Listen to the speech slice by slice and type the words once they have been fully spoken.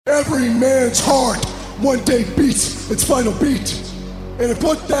Every man's heart one day beats its final beat. And if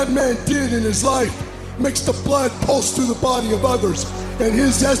what that man did in his life makes the blood pulse through the body of others, and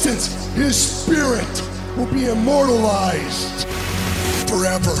his essence, his spirit, will be immortalized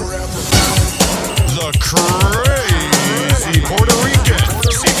forever. The crazy Puerto Rican.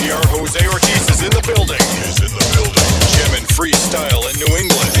 CPR Jose Ortiz is in the building. Jamming freestyle in New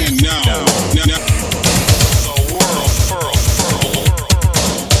England. And now. The world furl.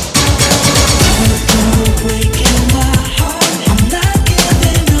 Breaking my heart, I'm not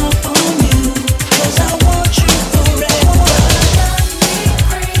giving up on you, 'cause I want you forever. Love me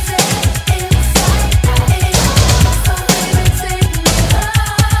crazy inside, so baby take me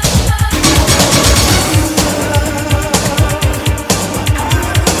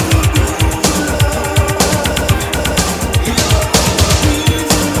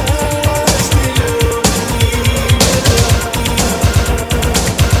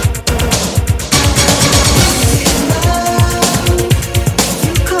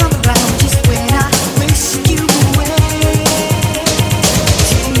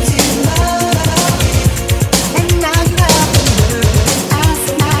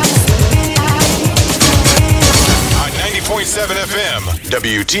FM,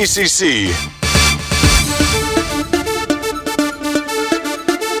 WTCC.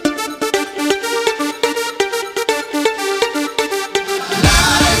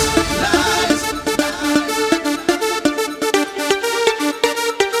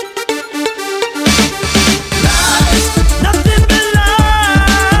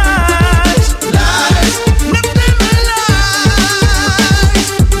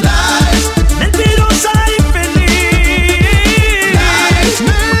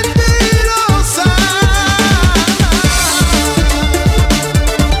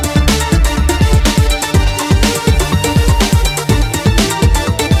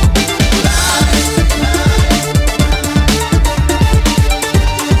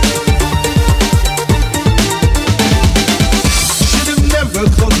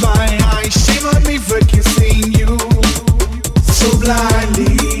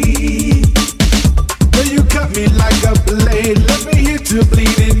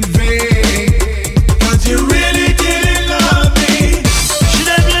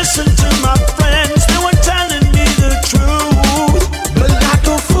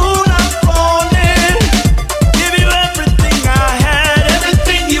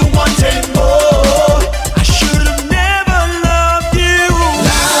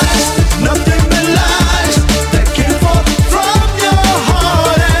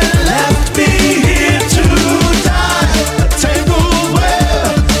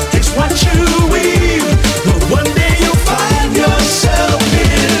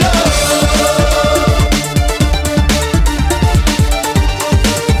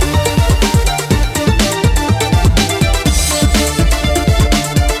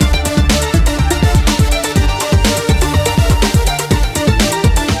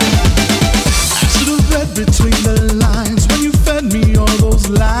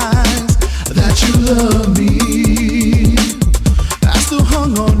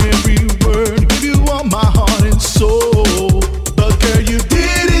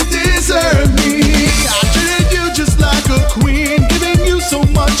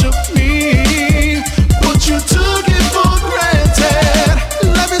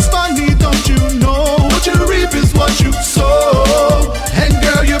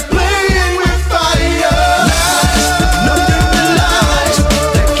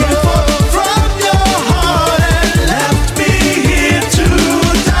 from your heart.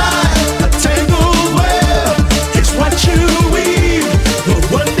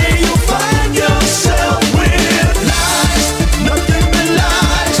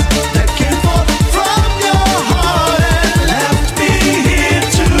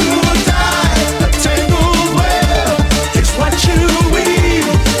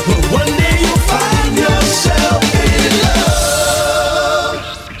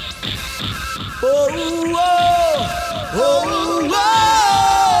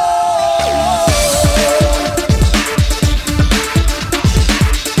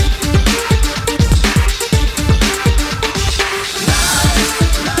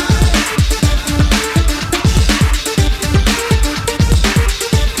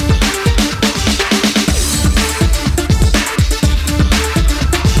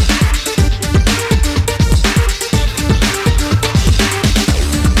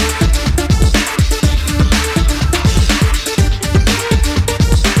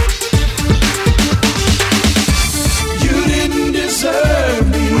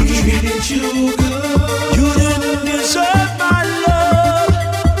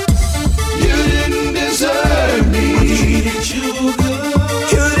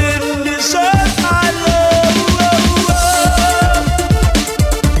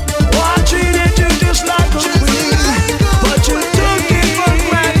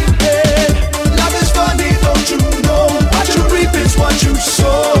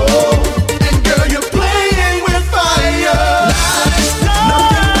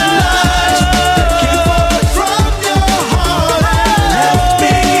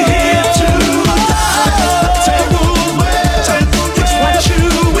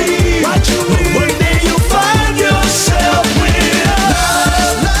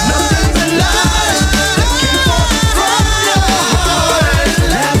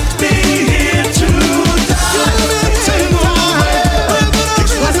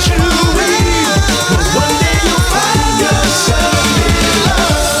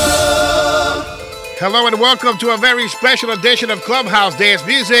 Hello and welcome to a very special edition of Clubhouse Dance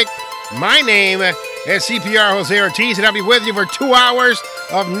Music. My name is CPR Jose Ortiz, and I'll be with you for 2 hours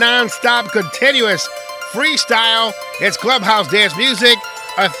of non-stop, continuous freestyle. It's Clubhouse Dance Music,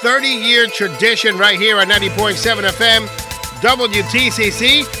 a 30-year tradition right here on 90.7 FM,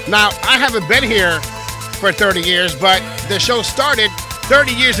 WTCC. Now, I haven't been here for 30 years, but the show started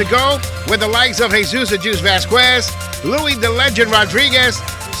 30 years ago with the likes of Jesus the Juice Vasquez, Louis the Legend Rodriguez,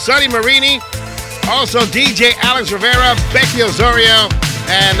 Sonny Marini, also DJ Alex Rivera, Becky Osorio,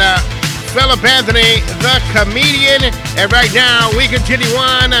 and Philip Anthony, the comedian. And right now, we continue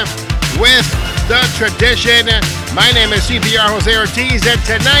on with the tradition. My name is CPR Jose Ortiz, and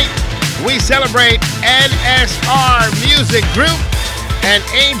tonight we celebrate NSR Music Group and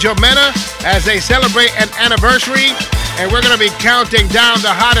Angel Mena as they celebrate an anniversary. And we're going to be counting down the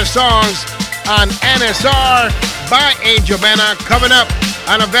hottest songs on NSR by Angel Mena coming up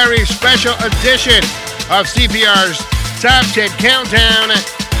on a very special edition of CPR's Top 10 Countdown.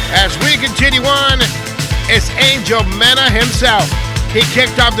 As we continue on, it's Angel Mena himself. He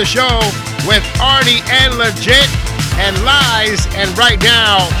kicked off the show with Artie and Legit and Lies. And right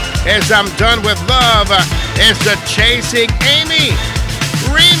now, as I'm done with love, it's the Chasing Amy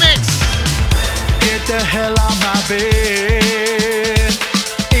remix. Get the hell out my bed.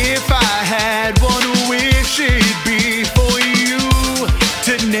 If I had one wish, it'd be for you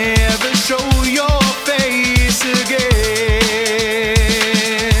to never show your face again.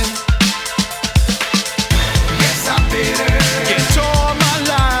 Yes, I'm bitter. You tore my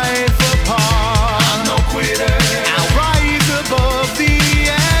life apart. I'm no quitter. I'll rise above the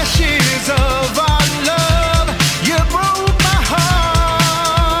ashes of our love. You broke my heart.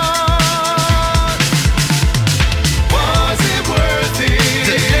 Was it worth it?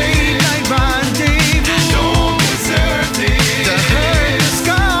 The late night rendezvous. I don't deserve it. The hurt, the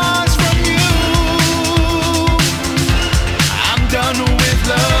scars from you. I'm done with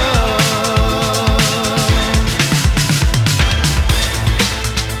love.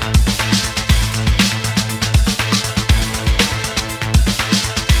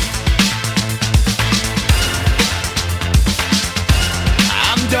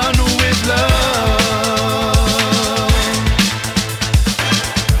 I'm done with love.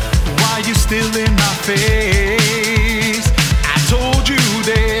 Why you still in my face? I told you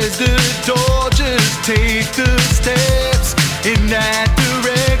there's the door, just take the steps in that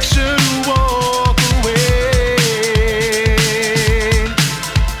direction, walk away.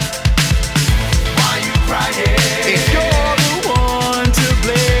 Why you crying? If you're the one to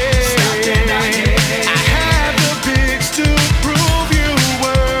blame, stop denying. I have the pics to prove you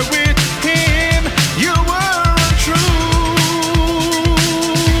were with him. You were untrue.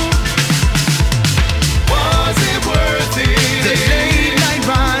 Was it worth it? The late night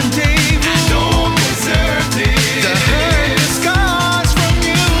rendezvous. I don't deserve it. The hurt, the scars from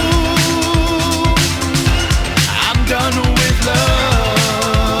you. I'm done with love.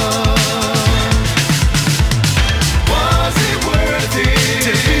 Was it worth it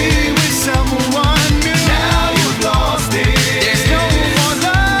to be with someone new? Now you've lost it. There's no more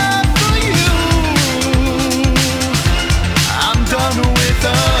love for you. I'm done with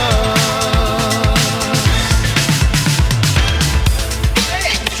us.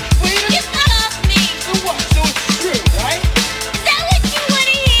 Get off me! So what? So it's true, right? Is that what you want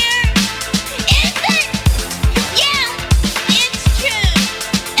to hear? Is it? Yeah, it's true.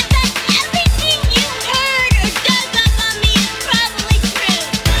 In fact, everything you heard or dug up on me is probably true.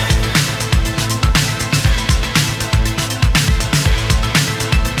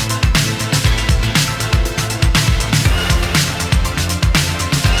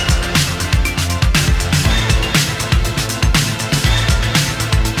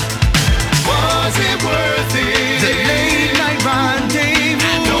 Was it worth it? The late night rendezvous.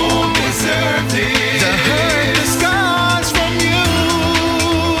 I don't deserve it. The hurt, the scars from you.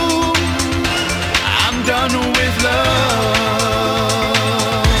 I'm done with love.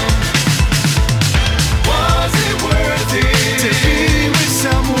 Was it worth it to be with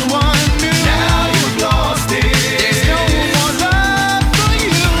someone new? Now you've lost it. There's no more love for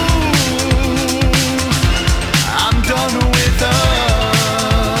you. I'm done with us.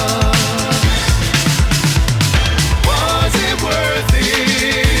 Was it worth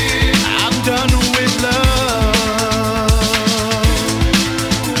it? I'm done with love.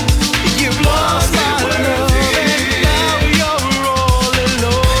 You've lost my love, and now you're all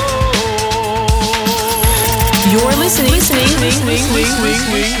alone. You're listening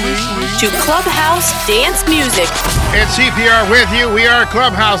to Clubhouse Dance Music. It's CPR with you. We are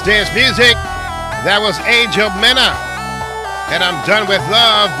Clubhouse Dance Music. That was Angel Mena. And I'm done with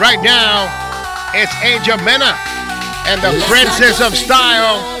love right now. it's Angel Mena and the Princess of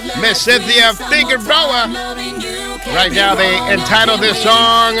Style, Miss Cynthia Figueroa. Right now, they entitled this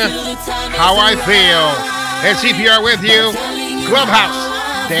song, How I Feel. And CPR with you, Clubhouse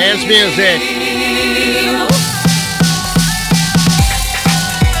Dance Music.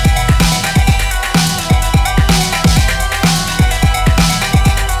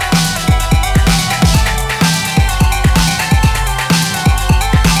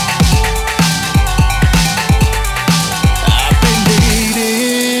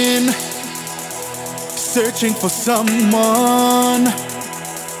 Searching for someone,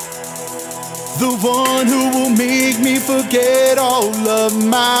 the one who will make me forget all of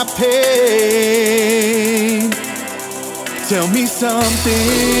my pain. Tell me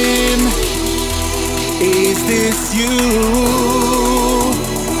something, is this you?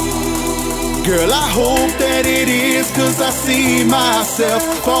 Girl, I hope that it is, 'cause I see myself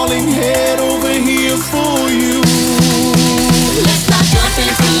falling head over heels for you. Let's not jump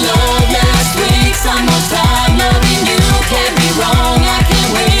into love last week. Some more time loving you can't be wrong. I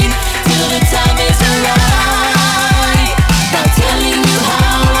can't wait till the time is right. By telling you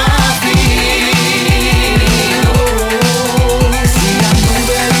how I feel. See, I know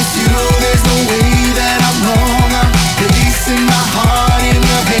that it's you. There's no way that I'm wrong. I'm placing my heart in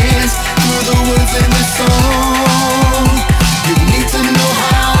your hands through the words in the song. You need to know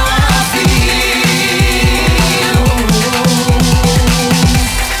how I feel.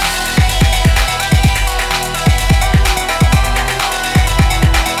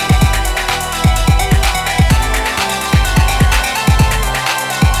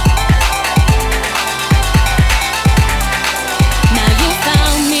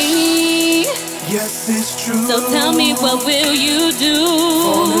 So tell me, what will you do?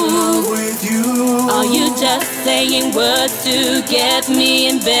 Fall in love with you. Are you just saying words to get me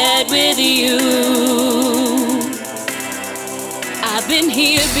in bed with you? I've been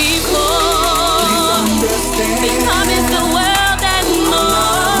here before. Becoming the world and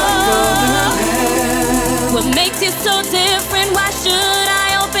more. What makes you so different? Why should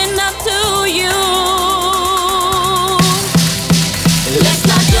I open up to you? Let's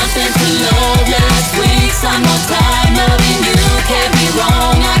not jump into love last week. Some more time loving you can't be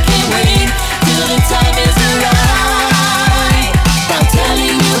wrong. I can't wait till the time is right. By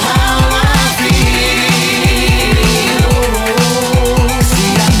telling you how I feel.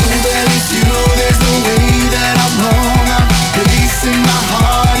 See, I know that it's you. There's no way that I'm wrong. I'm placing my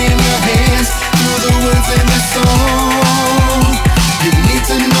heart in your hands through the words in the song. You need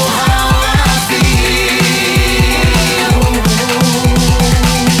to know how I feel.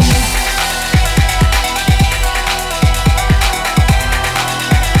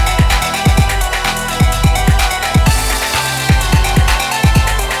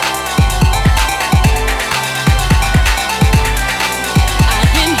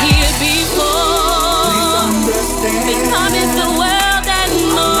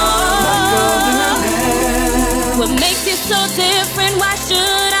 So different, why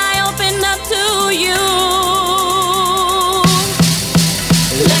should I open up to you?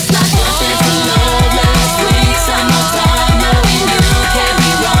 Let's not jump into love last week. Some more time loving you can't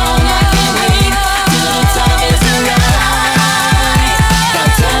be wrong. I can't wait till the time is right. By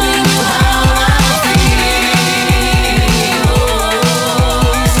telling you how I feel.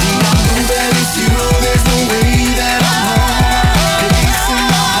 See, I know that it's you. There's no way that I'm wrong. Placing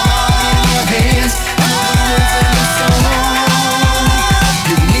my heart in your hands through the words in the song.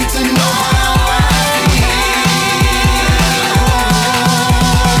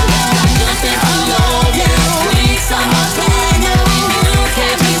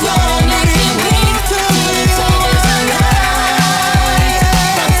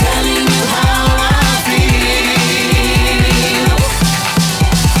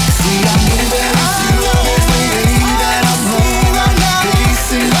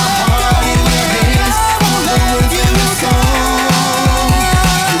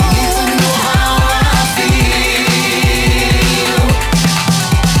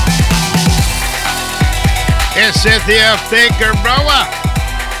 Cynthia Figueroa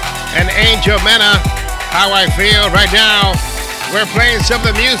and Angel Mena, How I Feel. Right now, we're playing some of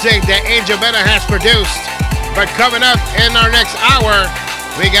the music that Angel Mena has produced. But coming up in our next hour,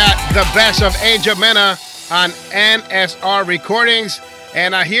 we got the best of Angel Mena on NSR Recordings.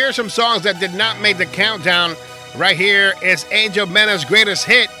 And I hear some songs that did not make the countdown. Right here is Angel Mena's greatest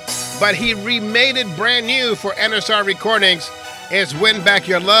hit, but he remade it brand new for NSR Recordings. It's Win Back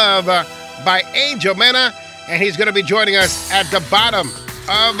Your Love by Angel Mena. And he's going to be joining us at the bottom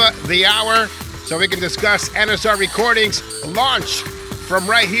of the hour so we can discuss NSR Recordings launch from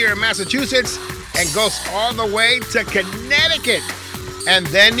right here in Massachusetts. and goes all the way to Connecticut and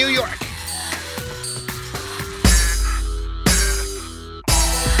then New York.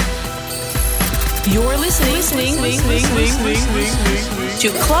 You're listening to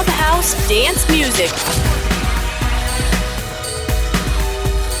Clubhouse Dance Music.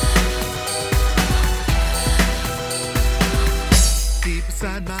 Deep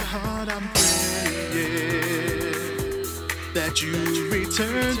inside my heart, I'm praying that you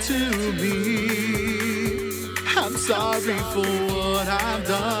return to me. I'm sorry for what I've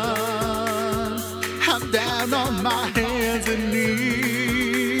done. I'm down on my hands and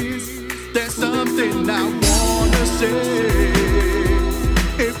knees. There's something I wanna say.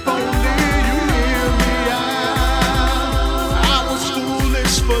 If only you hear me out. I was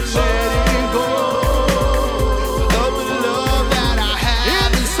foolish for letting go of the love that I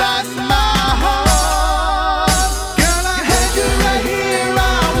have inside my heart. Girl, I had you right here. I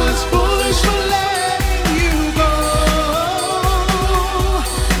was foolish for letting you go.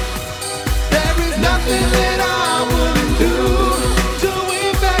 There is nothing that I wouldn't do to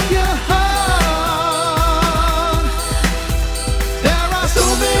win back your heart. There are so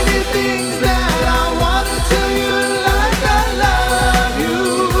many things that I want to tell you, like I love you.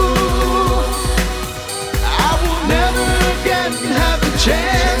 I will never again have a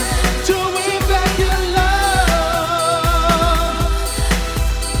chance to win back your love.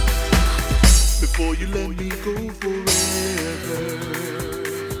 Before you let me go forever,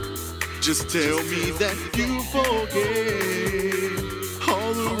 just tell me that you forgave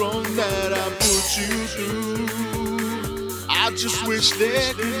all the wrong that I put you through. I just wish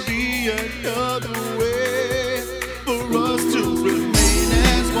there could be another way for us to remain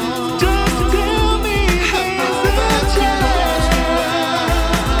as one. Just tell me that you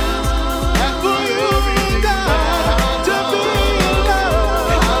and for you and I to be alone.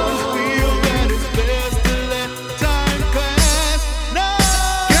 I just feel that it's best to let time pass. No,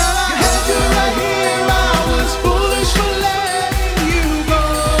 girl, I had you right here. I was foolish for letting you go.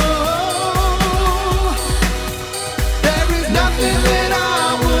 There is nothing that I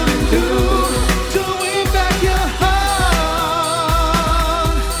wouldn't do to win back your heart.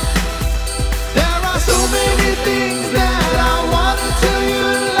 There are so many things that I want to tell you,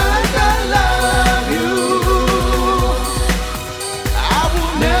 like I love you. I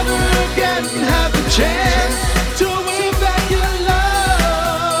will never again have a chance to win back your love.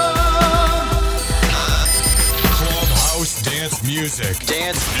 Clubhouse Dance Music.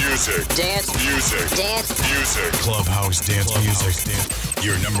 Dance Music. Dance Music. Dance Music. Clubhouse Dance Music.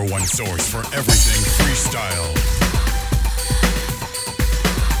 Your number one source for everything freestyle.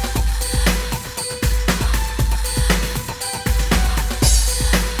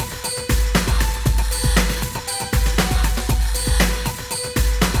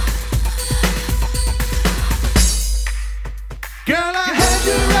 Girl, I had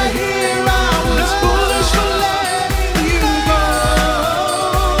you right here. I was foolish for letting you go.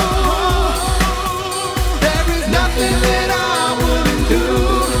 There is nothing that I wouldn't do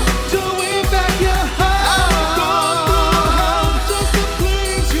to win back your heart. Just to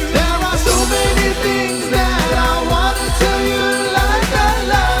please you. There are so many things that I want to tell you, like I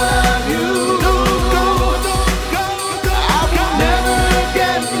love you. I will never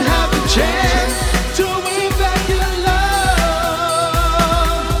again have a chance to win back your love.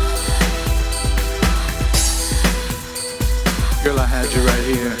 Girl, I had you right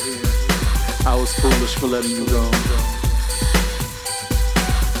here. I was foolish for letting you go.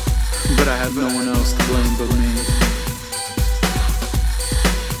 But I had no one else to blame but me.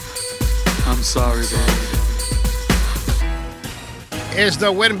 I'm sorry, baby. Is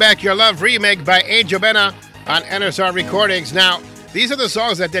the Win Back Your Love remake by Angel Bena on NSR Recordings. Now, these are the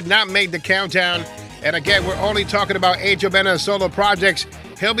songs that did not make the countdown. And again, we're only talking about Angel Bena's solo projects.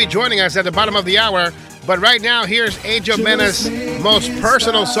 He'll be joining us at the bottom of the hour. But right now, here's Angel Bena's most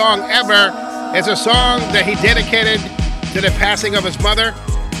personal song ever. It's a song that he dedicated to the passing of his mother.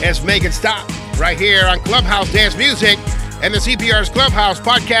 It's Make It Stop, right here on Clubhouse Dance Music and the CPR's Clubhouse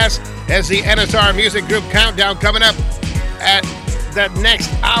podcast as the NSR Music Group Countdown coming up at the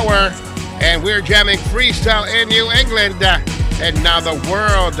next hour. And we're jamming freestyle in New England and now the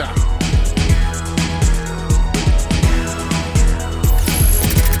world.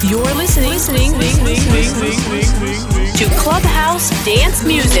 You're listening to Clubhouse Dance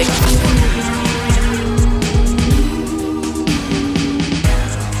Music.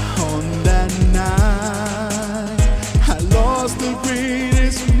 On that night, I lost the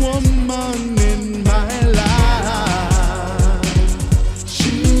greatest woman in my life.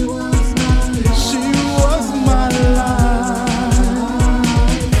 She was my life.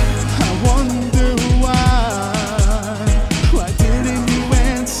 I wonder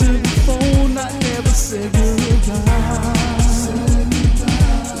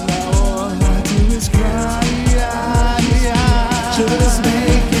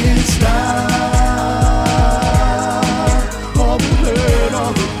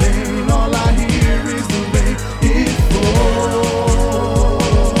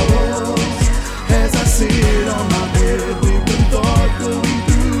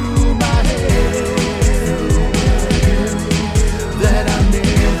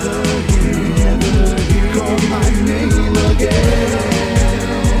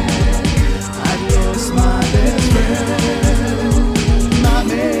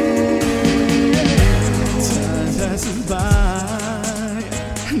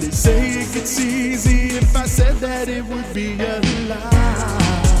They say it gets easy if I said that it would be a lie.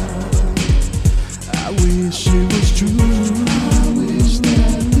 I wish it was true. I wish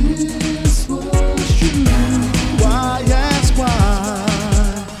that this was true. Why ask why?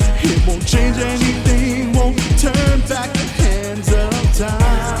 It won't change anything, won't turn back the hands of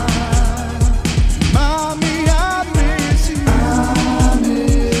time. Mommy, I miss you. I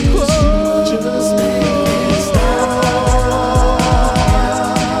miss you. Just make it stop.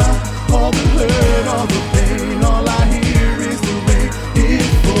 All the hurt, all the pain, all I hear is the rain. It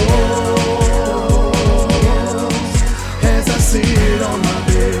falls as I sit on my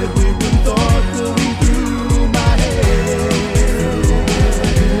bed with the thought going through my head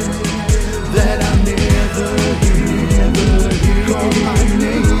that I never call my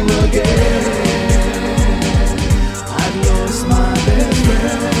name again. I lost my best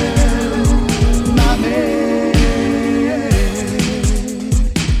friend, my man.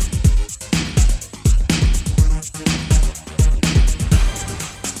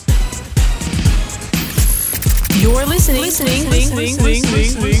 You're listening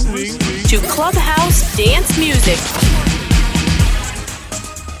to Clubhouse Dance Music.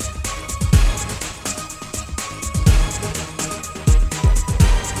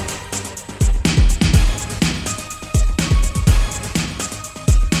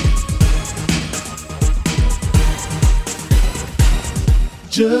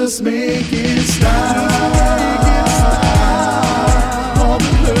 Just make it stop. All the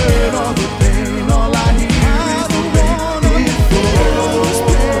hurt, all the pain, all I hear is the rain. It falls,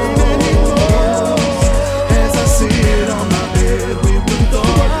 and it falls as I sit on my bed with the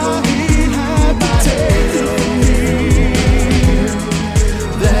thought that he had to take from me,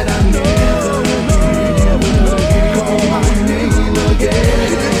 that I never call my name again.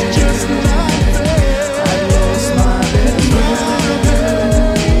 It's just not fair. I lost my best friend.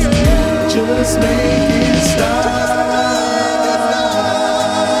 Just make it stop.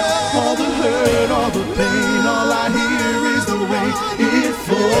 All the hurt, all the pain, all I hear is the rain. It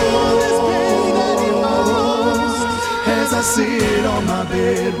falls as I sit on my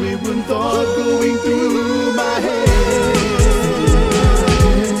bed with one thought going through my head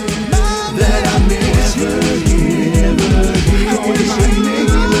that I never call my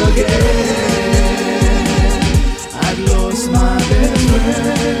name again. I lost my best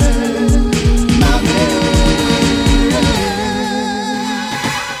friend.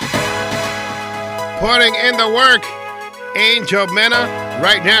 Putting in the work, Angel Mena.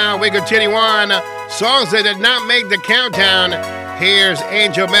 Right now, we continue on. Songs that did not make the countdown. Here's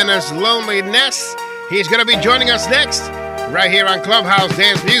Angel Mena's Loneliness. He's going to be joining us next, right here on Clubhouse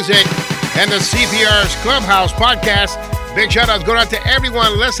Dance Music and the CPR's Clubhouse Podcast. Big shout outs going out to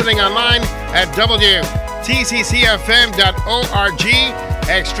everyone listening online at WTCCFM.org,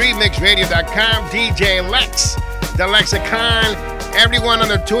 ExtremeMixRadio.com, DJ Lex, The Lexicon, everyone on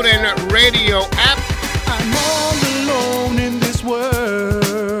the TuneIn Radio app. I'm all alone in this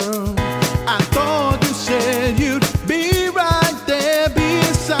world. I thought you said you'd be right there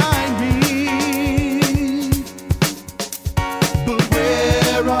beside me, but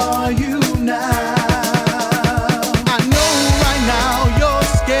where are you now? I know right now you're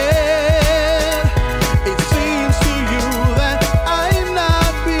scared. It seems to you that I'm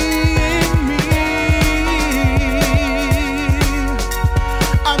not being me.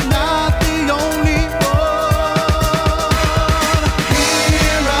 I'm not the only one.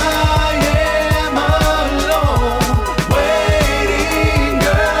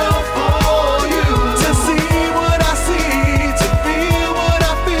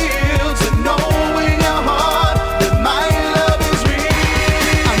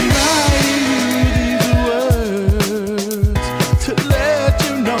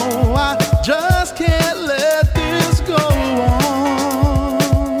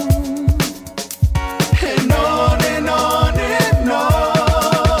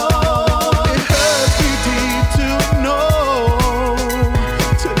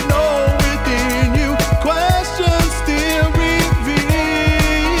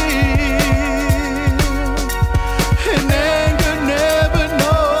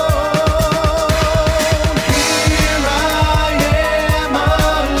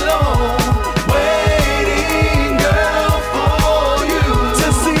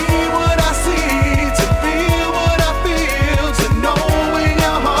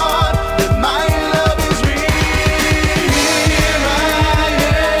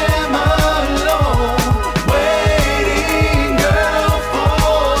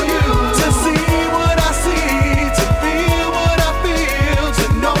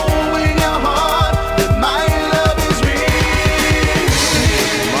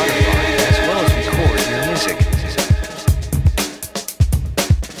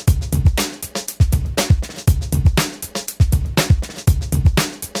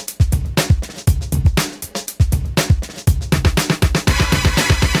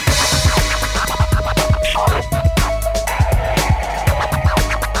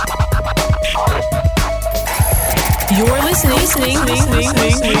 listening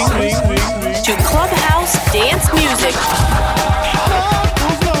to Clubhouse Dance Music.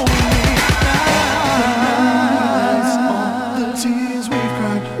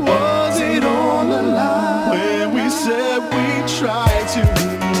 Was it all a lie when we said we tried to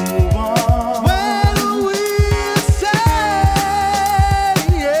move on? When we said,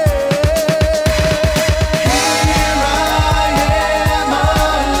 yeah. Here I am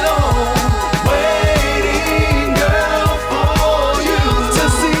alone, waiting, girl, for you to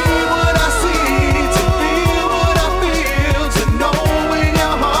see what I see, to feel what I feel, to know in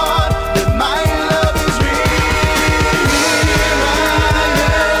your heart that my love is real. Here I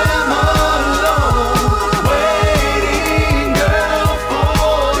am alone, waiting, girl,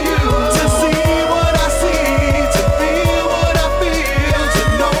 for you to see what I see, to feel what I feel, to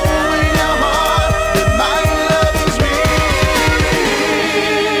know in your heart that my love is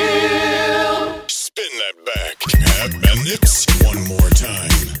real. Spin that back. And mix one more time.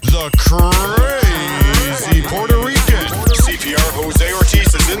 The crazy Puerto Rican. CPR Jose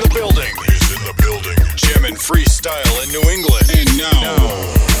Ortiz is in the building. Jamming freestyle in New England. And now,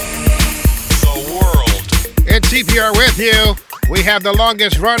 the world. It's CPR with you. We have the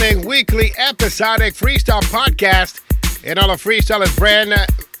longest running weekly episodic freestyle podcast. And all of freestyle is brand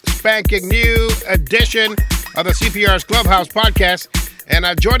spanking new edition of the CPR's Clubhouse podcast. And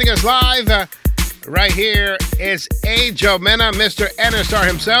joining us live right here is Angel Mena, Mr. NSR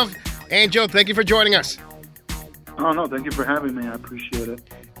himself. Angel, thank you for joining us. Oh, no, thank you for having me. I appreciate it.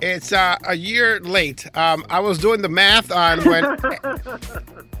 It's a year late. I was doing the math on when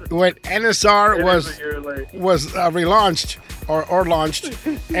NSR It was is a year late. relaunched or launched,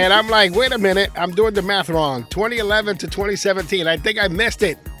 and I'm like, wait a minute, I'm doing the math wrong. 2011 to 2017. I think I missed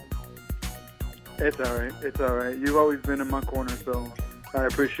it. It's all right. It's all right. You've always been in my corner, so I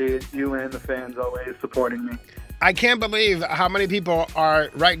appreciate you and the fans always supporting me. I can't believe how many people are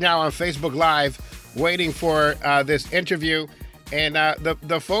right now on Facebook Live waiting for this interview, and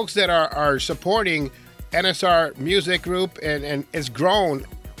the folks that are supporting NSR Music Group and it's grown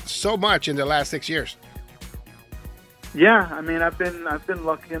so much in the last 6 years. Yeah, I mean, I've been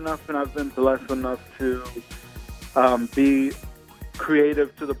lucky enough and I've been blessed enough to be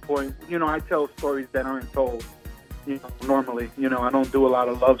creative to the point. You know, I tell stories that aren't told. You know, normally, I don't do a lot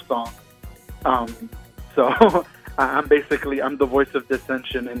of love songs. So I'm the voice of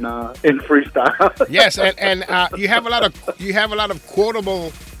dissension in freestyle. Yes, and you have a lot of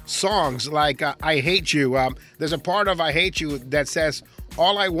quotable songs like "I Hate You." There's a part of "I Hate You" that says,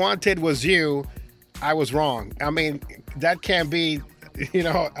 "All I wanted was you. I was wrong." I mean, that can't be,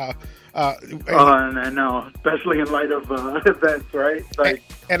 And I know, especially in light of events, right? Like,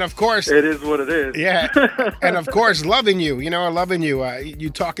 and of course, it is what it is. Yeah, and of course, loving you. Loving you. You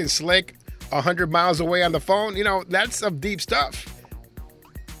talking slick, 100 miles away on the phone. That's some deep stuff.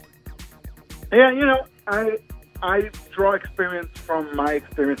 Yeah, I draw experience from my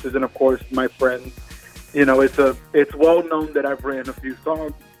experiences, and of course, my friends. It's well known that I've written a few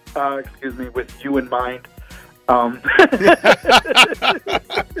songs. With you in mind.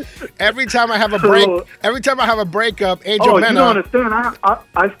 Every time I have a breakup, Angel Oh, Mena. you don't understand.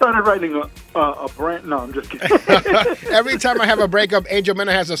 I started writing a brand. No, I'm just kidding. Every time I have a breakup, Angel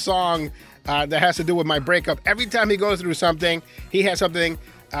Mena has a song that has to do with my breakup. Every time he goes through something, he has something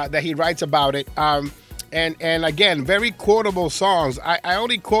that he writes about it. And again, very quotable songs. I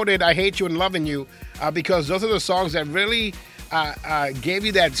only quoted "I Hate You" and "Loving You" because those are the songs that really gave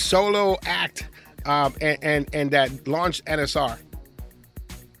you that solo act and that launched NSR.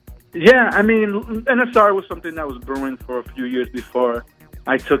 Yeah, I mean, NSR was something that was brewing for a few years before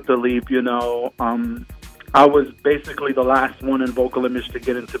I took the leap. I was basically the last one in vocal image to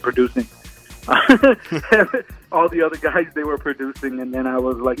get into producing. All the other guys, they were producing, and then I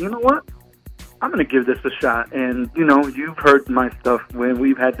was like, you know what? I'm going to give this a shot. And, you've heard my stuff when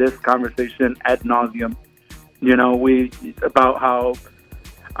we've had this conversation ad nauseum. About how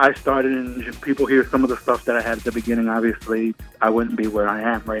I started, and people hear some of the stuff that I had at the beginning. Obviously, I wouldn't be where I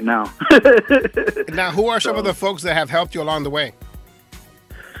am right now. Now, who are some of the folks that have helped you along the way?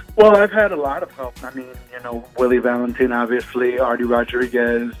 Well, I've had a lot of help. I mean, Willie Valentin, obviously, Artie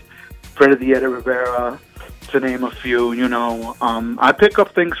Rodriguez, Freddie Dieta Rivera, to name a few. I pick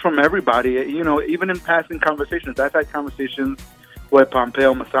up things from everybody. Even in passing conversations, I've had conversations with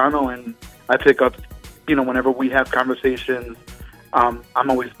Pompeo Massano, and I pick up. Whenever we have conversations, I'm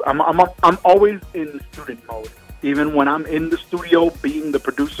always in student mode. Even when I'm in the studio, being the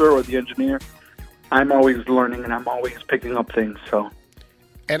producer or the engineer, I'm always learning and I'm always picking up things. So,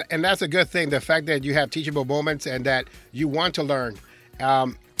 and that's a good thing. The fact that you have teachable moments and that you want to learn.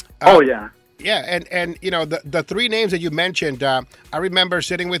 Oh yeah. Yeah, and you know the three names that you mentioned, I remember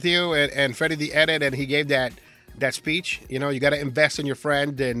sitting with you and Freddie the Edit, and he gave that speech. You know, you got to invest in your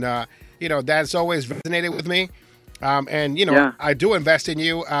friend, and you know that's always resonated with me. And you know, Yeah. I do invest in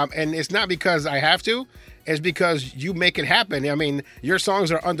you, and it's not because I have to; it's because you make it happen. I mean, your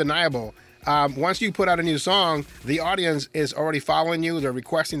songs are undeniable. Once you put out a new song, the audience is already following you. They're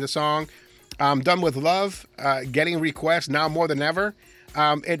requesting the song. Done with Love, getting requests now more than ever.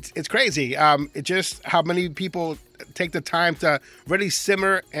 It's crazy. It's just how many people take the time to really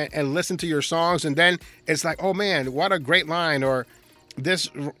simmer and listen to your songs, and then it's like, oh man, what a great line, or this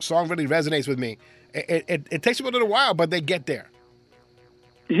song really resonates with me. It takes a little while, but they get there.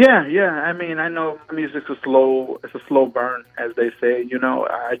 Yeah, yeah. I mean, I know music's it's a slow burn, as they say. You know,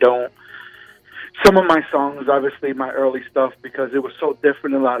 I don't. Some of my songs, obviously, my early stuff, because it was so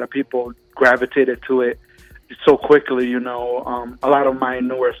different. A lot of people gravitated to it so quickly. You know, a lot of my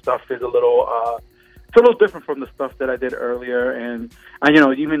newer stuff is it's a little different from the stuff that I did earlier. And you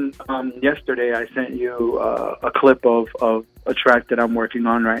know, even yesterday, I sent you a clip of a track that I'm working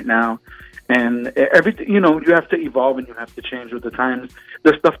on right now. And everything, you know, you have to evolve and you have to change with the times.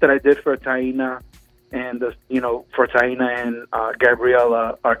 The stuff that I did for Taina and for Taina and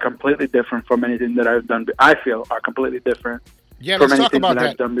Gabriella are completely different from anything that I've done. I feel are completely different Yeah, from let's talk anything about that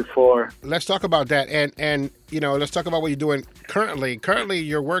I've that. done before. Let's talk about that, and you know, let's talk about what you're doing currently. Currently,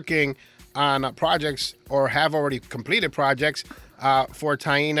 you're working on projects or have already completed projects for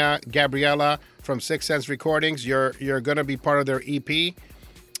Taina, Gabriella from Sixth Sense Recordings. You're going to be part of their EP,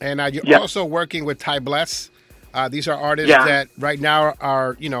 and you're Yeah. also working with Ty Bless. These are artists Yeah. that right now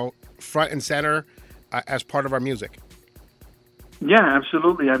are front and center as part of our music. Yeah,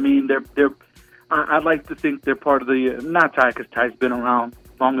 absolutely. I mean, they're. I'd like to think they're part of the not Ty, because Ty's been around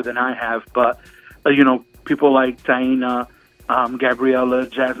longer than I have, but people like Taina, Gabriella,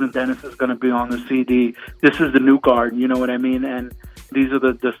 Jasmine Dennis is going to be on the CD. This is the new guard, you know what I mean? And these are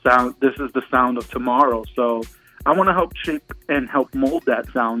the sound. This is the sound of tomorrow. So I want to help shape and help mold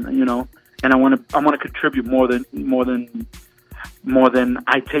that sound, and I want to contribute more than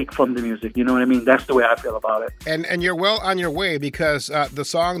I take from the music. You know what I mean? That's the way I feel about it. And you're well on your way, because the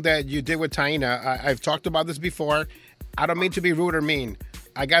song that you did with Taina, I've talked about this before. I don't mean to be rude or mean.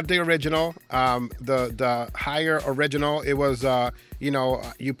 I got the original, the higher original. It was,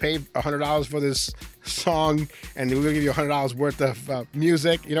 you paid $100 for this song, and we're going to give you $100 worth of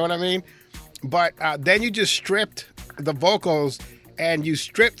music. You know what I mean? But then you just stripped the vocals, and you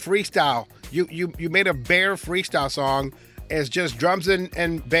stripped freestyle. You made a bare freestyle song. It's just drums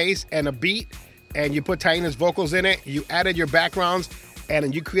and bass and a beat, and you put Taina's vocals in it. You added your backgrounds, and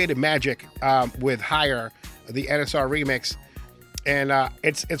then you created magic with Higher, the NSR remix. And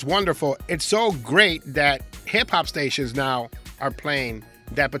it's wonderful. It's so great that hip-hop stations now are playing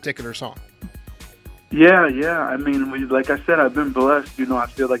that particular song. Yeah. I mean, like I said, I've been blessed. I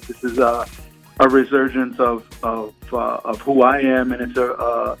feel like this is a resurgence of who I am, and it's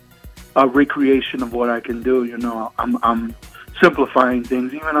a recreation of what I can do. I'm simplifying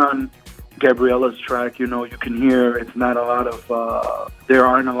things. Even on Gabriella's track, you can hear it's not a lot of there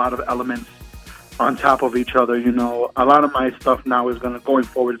aren't a lot of elements on top of each other. A lot of my stuff now going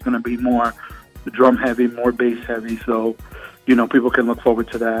forward is gonna be more drum heavy, more bass heavy. So, people can look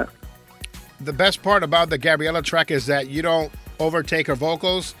forward to that. The best part about the Gabriella track is that you don't overtake her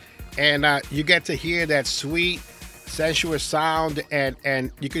vocals, and you get to hear that sweet, sensuous sound,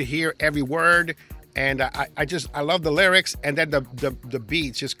 and you could hear every word. And I love the lyrics, and then the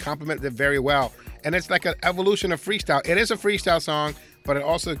beats just complement it very well. And it's like an evolution of freestyle. It is a freestyle song, but it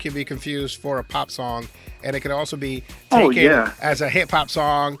also can be confused for a pop song, and it can also be taken as a hip hop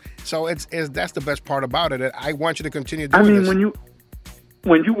song. So that's the best part about it. I want you to continue doing this.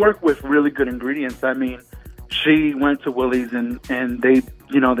 when you work with really good ingredients, I mean, she went to Willie's and they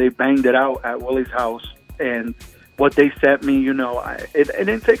they banged it out at Willie's house, and what they sent me, it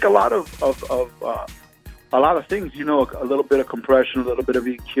didn't take a lot of things, a little bit of compression, a little bit of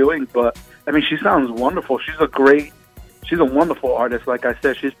EQing, but I mean, she sounds wonderful. She's a wonderful artist. Like I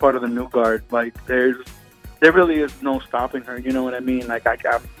said, she's part of the new guard. Like there really is no stopping her. You know what I mean? Like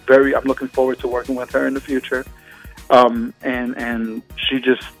I'm looking forward to working with her in the future. And she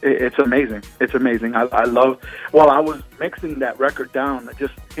just, it's amazing. It's amazing. I love, while I was mixing that record down,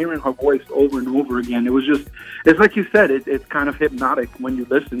 just hearing her voice over and over again, it was just, it's like you said, it's kind of hypnotic when you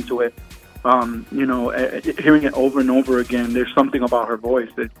listen to it. Hearing it over and over again, there's something about her voice.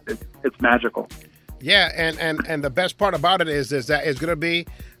 It's magical. Yeah, and the best part about it is that it's going to be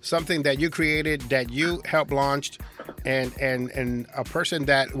something that you created, that you helped launched, and a person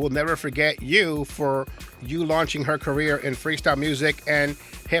that will never forget you for you launching her career in freestyle music and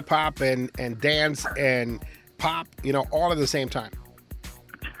hip hop and dance and pop, all at the same time?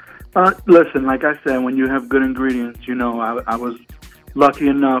 Listen, like I said, when you have good ingredients, I was lucky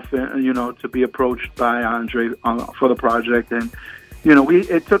enough, to be approached by Andre for the project, and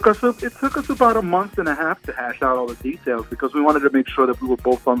it took us about a month and a half to hash out all the details, because we wanted to make sure that we were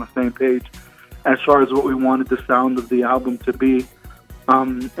both on the same page as far as what we wanted the sound of the album to be.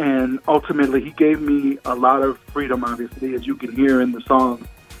 And ultimately, he gave me a lot of freedom. Obviously, as you can hear in the song,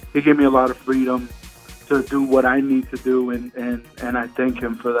 he gave me a lot of freedom to do what I need to do, and I thank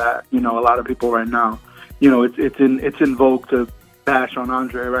him for that. A lot of people right now, it's in vogue to bash on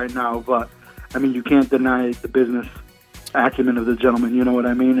Andre right now, but I mean, you can't deny the business acumen of the gentleman. You know what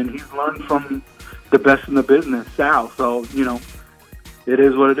I mean? And he's learned from the best in the business, Sal. So it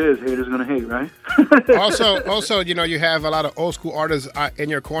is what it is. Haters gonna hate, right? also, you have a lot of old school artists in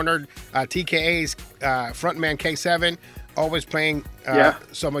your corner. TKA's frontman K7, always playing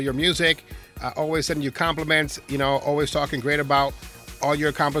some of your music. Always sending you compliments, always talking great about all your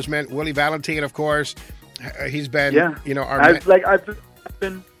accomplishment. Willie Valentine, of course, he's been, I've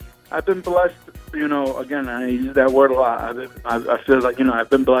been blessed. Again, I use that word a lot. I feel like I've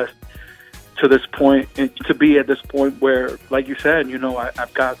been blessed to this point, and to be at this point where, like you said,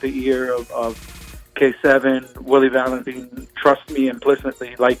 I've got the ear of K7, Willie Valentine. Trust me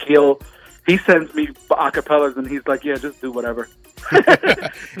implicitly. Like he sends me acapellas, and he's like, yeah, just do whatever.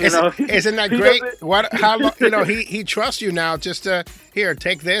 Isn't that great? How long? He trusts you now. Just here,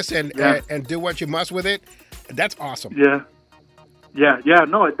 take this and do what you must with it. That's awesome. Yeah.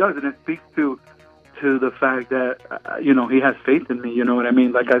 No, it does, and it speaks to the fact that he has faith in me. You know what I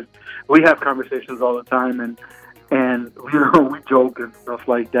mean? Like we have conversations all the time, and we joke and stuff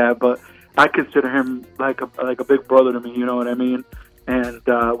like that. But I consider him like a big brother to me. You know what I mean? And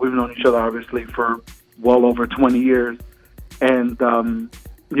we've known each other obviously for well over 20 years. And,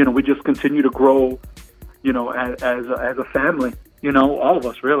 we just continue to grow, as a family, all of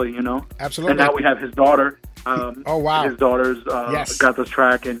us really, Absolutely. And now we have his daughter. Oh, wow. His daughter's got this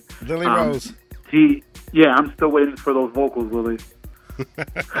track. And Lily Rose. I'm still waiting for those vocals, Willie.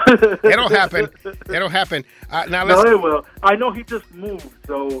 It'll happen. Now no, it will. I know he just moved,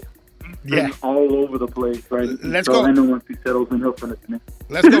 so he's been all over the place, right? Let's go. I know once he settles in, he'll finish me.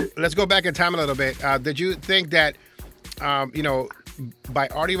 Let's go back in time a little bit. Did you think that, by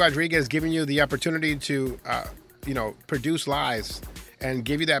Artie Rodriguez giving you the opportunity to, produce lives and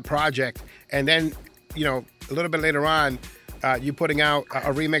give you that project, and then, a little bit later on, you putting out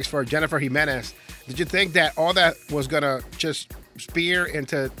a remix for Jennifer Jimenez, did you think that all that was going to just spear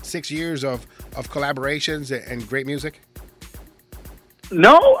into 6 years of collaborations and great music?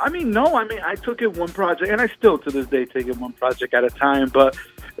 No. I mean, I took it one project, and I still to this day take it one project at a time. But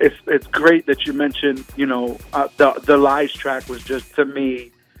it's great that you mentioned, the Lies track was just, to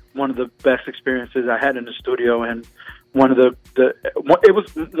me, one of the best experiences I had in the studio, and it's one of the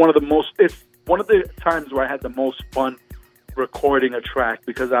times where I had the most fun recording a track,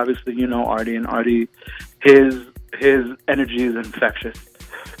 because obviously, Artie, his energy is infectious.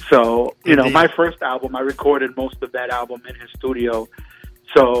 So, my first album, I recorded most of that album in his studio.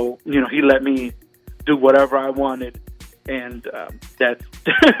 So, he let me do whatever I wanted. And that's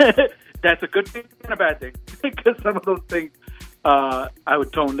that's a good thing and a bad thing, because some of those things I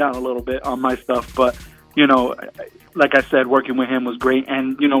would tone down a little bit on my stuff. But, like I said, working with him was great.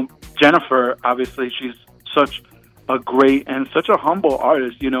 And, Jennifer, obviously, she's such a great and such a humble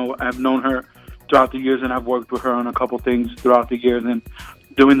artist. I've known her throughout the years, and I've worked with her on a couple things throughout the years. And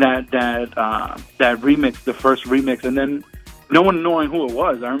doing that remix, the first remix, and then no one knowing who it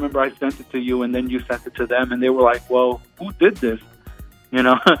was. I remember I sent it to you, and then you sent it to them, and they were like, well, who did this? And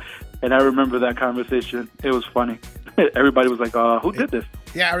I remember that conversation. It was funny. Everybody was like, who did this?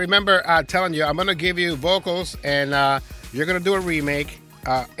 Yeah, I remember telling you, I'm going to give you vocals, and you're going to do a remake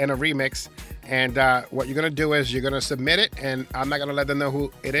and a remix. And what you're going to do is you're going to submit it, and I'm not going to let them know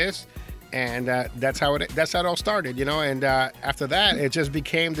who it is. And that's how it all started, And after that, it just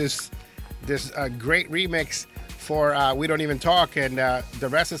became this great remix for We Don't Even Talk, and the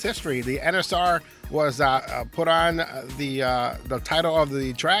rest is history. The NSR was put on the title of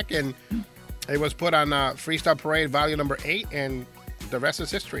the track, and it was put on Freestyle Parade Volume number 8, and the rest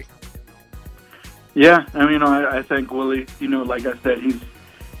is history. Yeah, I thank Willie. Like I said,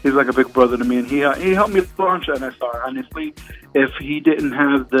 he's like a big brother to me, and he helped me launch NSR. Honestly, if he didn't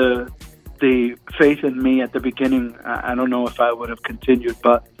have the faith in me at the beginning, I don't know if I would have continued.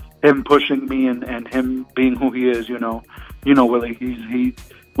 But him pushing me and him being who he is, Willie,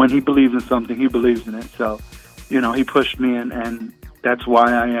 when he believes in something, he believes in it. So, he pushed me, and that's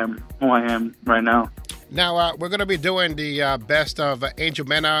why I am who I am right now. Now, we're going to be doing the best of Angel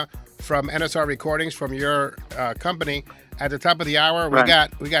Mena from NSR Recordings from your company at the top of the hour. Right.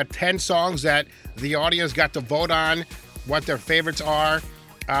 We got 10 songs that the audience got to vote on what their favorites are.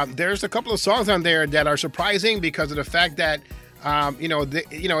 There's a couple of songs on there that are surprising because of the fact that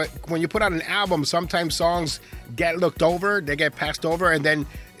when you put out an album, sometimes songs get looked over, they get passed over, and then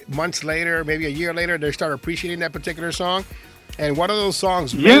months later, maybe a year later, they start appreciating that particular song. And one of those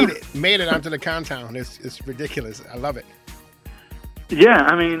songs made it onto the countdown. It's ridiculous. I love it. Yeah,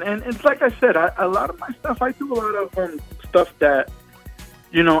 I mean, and it's like I said, a lot of my stuff, I do a lot of stuff that,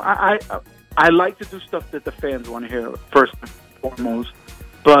 I like to do stuff that the fans want to hear first and foremost.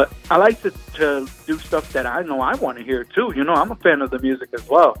 But I like to do stuff that I know I want to hear too. I'm a fan of the music as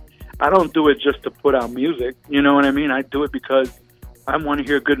well. I don't do it just to put out music. You know what I mean? I do it because I want to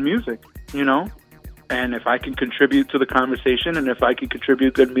hear good music, And if I can contribute to the conversation and if I can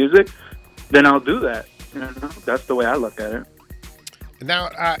contribute good music, then I'll do that. That's the way I look at it. Now,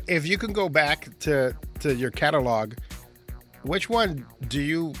 if you can go back to your catalog, which one do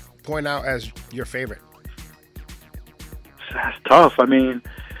you point out as your favorite? That's tough. I mean,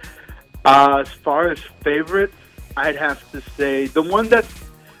 as far as favorites, I'd have to say the one there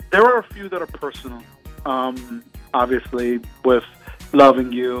are a few that are personal. Obviously, with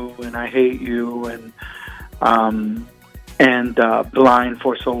Loving You and I Hate You and Blind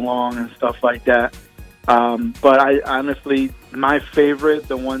for So Long and stuff like that. But I honestly, my favorite,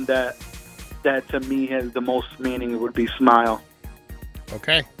 the one that to me has the most meaning, would be Smile.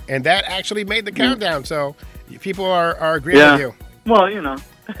 Okay, and that actually made the countdown. So people are agreeing with you. Well,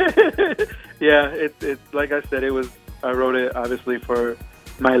 yeah, it's like I said, I wrote it obviously for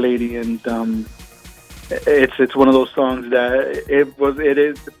my lady, and it's one of those songs that it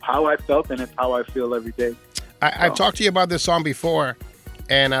is how I felt, and it's how I feel every day. I've talked to you about this song before,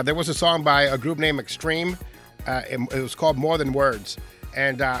 and there was a song by a group named Extreme. It was called More Than Words,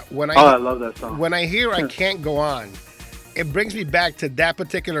 and I love that song. When I hear I Can't Go On, it brings me back to that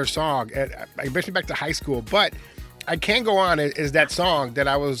particular song. It brings me back to high school. But I Can't Go On is that song that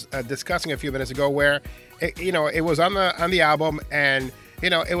I was discussing a few minutes ago, where it was on the album, and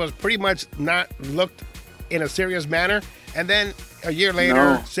it was pretty much not looked in a serious manner. And then a year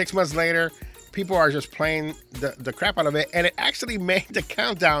later, 6 months later, people are just playing the crap out of it, and it actually made the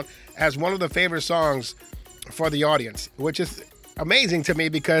countdown as one of the favorite songs for the audience, which is amazing to me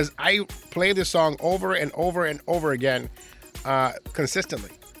because I play this song over and over and over again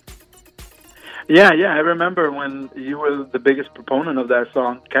consistently. Yeah, I remember when you were the biggest proponent of that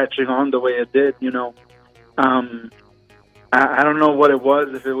song catching on the way it did. I don't know what it was,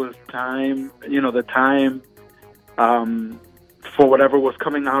 if it was time, the time for whatever was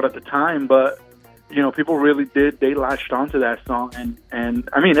coming out at the time, but people really they latched onto that song, and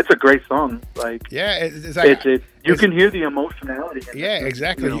I mean, it's a great song. Like, yeah, you can hear the emotionality. Yeah,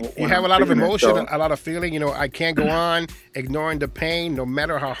 exactly. You have a lot of emotion, a lot of feeling. I can't go on ignoring the pain, no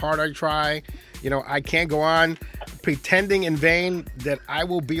matter how hard I try. I can't go on pretending in vain that I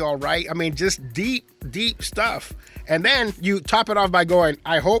will be all right. I mean, just deep, deep stuff. And then you top it off by going,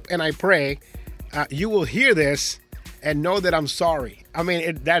 I hope and I pray you will hear this and know that I'm sorry. I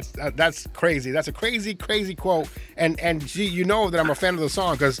mean, that's crazy. That's a crazy, crazy quote. And you know that I'm a fan of the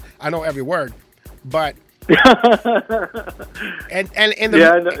song because I know every word. But and in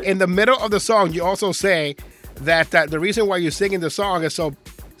the middle of the song, you also say that the reason why you're singing the song is so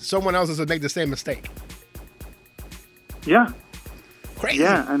someone else doesn't make the same mistake. Yeah. Crazy.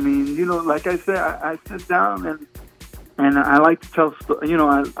 Yeah, I mean, like I said, I sit down and I like to tell.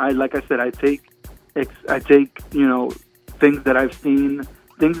 I like I said, I take things that I've seen,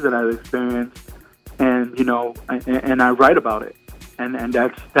 things that I've experienced, and and I write about it, and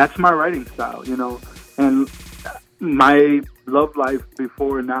that's my writing style, and my love life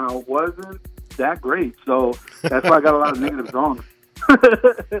before now wasn't that great, so that's why I got a lot of negative songs.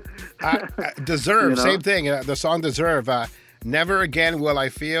 Deserve, same thing. The song Deserve. Never again will I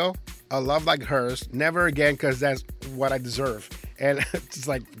feel a love like hers. Never again, because that's what I deserve. And it's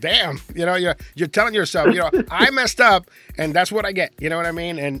like, damn, you're telling yourself, I messed up, and that's what I get. You know what I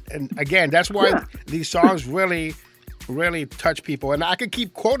mean? And again, that's why these songs really, really touch people. And I could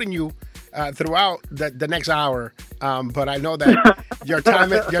keep quoting you throughout the next hour, but I know that your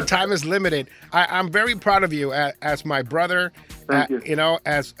time is limited. I'm very proud of you as my brother. Thank you.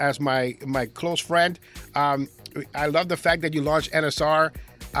 As my close friend. I love the fact that you launched NSR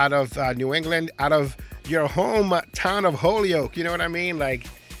out of New England, out of your hometown of Holyoke. You know what I mean? Like,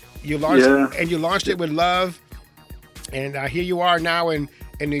 you launched and you launched it with love, and here you are now in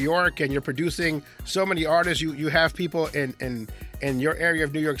in New York, and you're producing so many artists. You have people in your area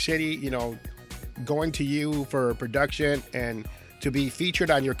of New York City, going to you for production and to be featured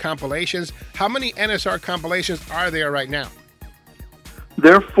on your compilations. How many NSR compilations are there right now?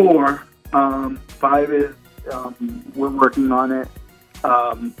 There are 4. 5 is we're working on it,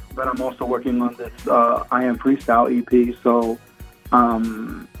 but I'm also working on this I Am Freestyle EP. So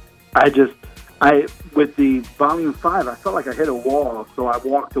I with the Volume 5, I felt like I hit a wall, so I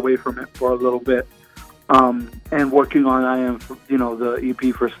walked away from it for a little bit. And working on I Am, the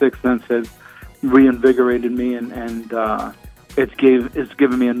EP for Sixth Sense has reinvigorated me, and it's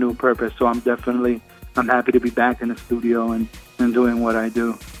given me a new purpose. So I'm happy to be back in the studio and doing what I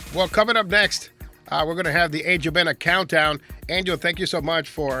do. Well, coming up next, we're going to have the Angel Mena Countdown. Angel, thank you so much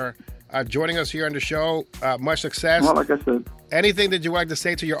for joining us here on the show. Much success. Well, like I said, anything that you would like to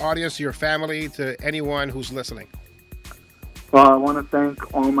say to your audience, to your family, to anyone who's listening? Well, I want to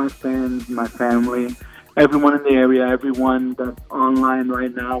thank all my fans, my family, everyone in the area, everyone that's online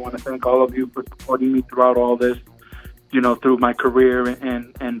right now. I want to thank all of you for supporting me throughout all this, through my career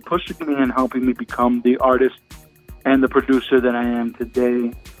and pushing me and helping me become the artist and the producer that I am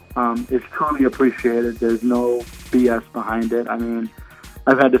today. It's truly appreciated. There's no BS behind it. I mean,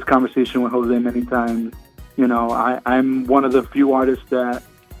 I've had this conversation with Jose many times. I'm one of the few artists that,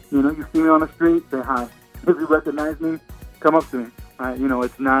 you see me on the street, say hi. If you recognize me, come up to me.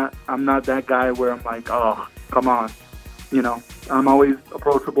 I'm not that guy where I'm like, oh, come on. I'm always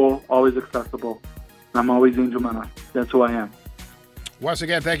approachable, always accessible. I'm always Angel Mena. That's who I am. Once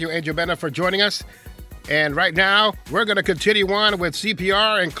again, thank you, Angel Mena, for joining us. And right now, we're going to continue on with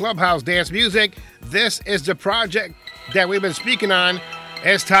CPR and Clubhouse Dance Music. This is the project that we've been speaking on.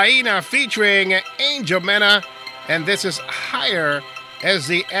 It's Taina featuring Angel Mena, and this is Higher as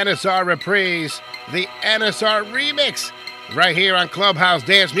the NSR reprise, the NSR remix, right here on Clubhouse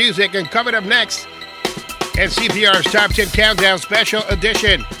Dance Music. And coming up next, in CPR's Top 10 Countdown Special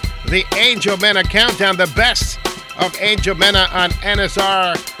Edition, the Angel Mena Countdown, the best of Angel Mena on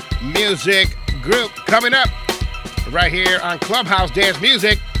NSR Music Group. Coming up right here on Clubhouse Dance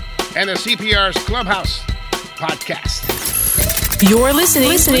Music and the CPR's Clubhouse Podcast. You're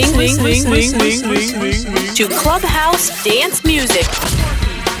listening to Clubhouse Dance Music.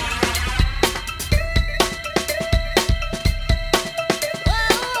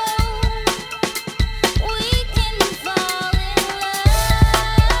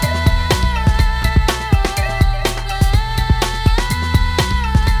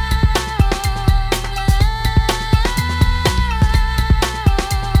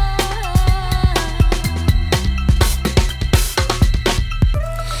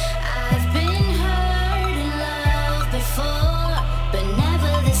 I've been hurt in love before, but now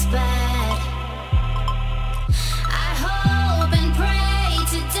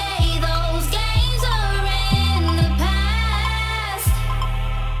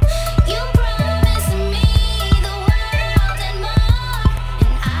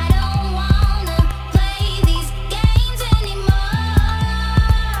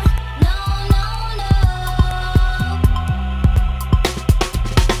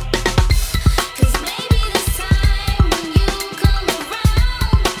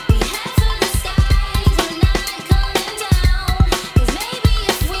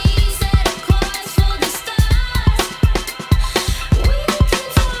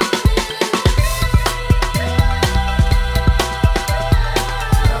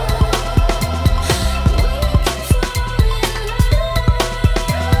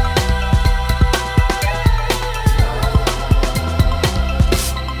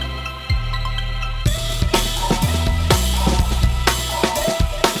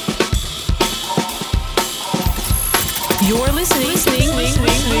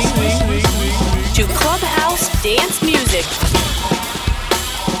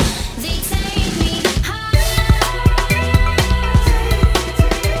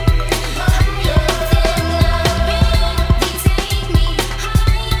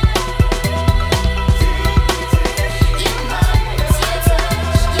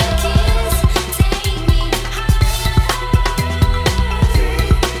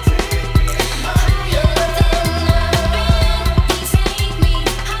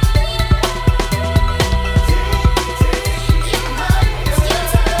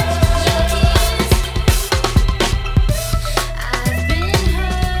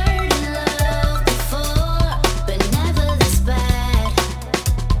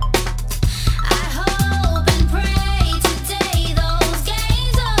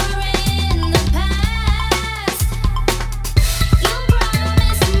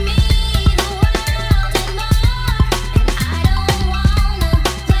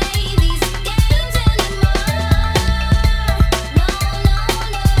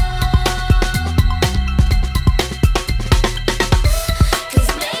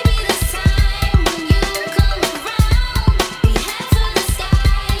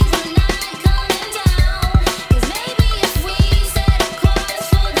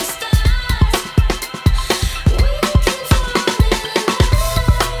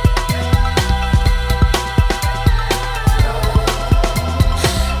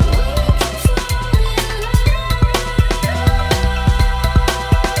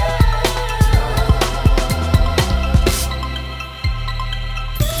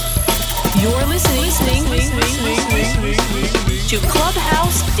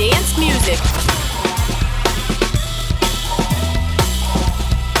Clubhouse Dance Music.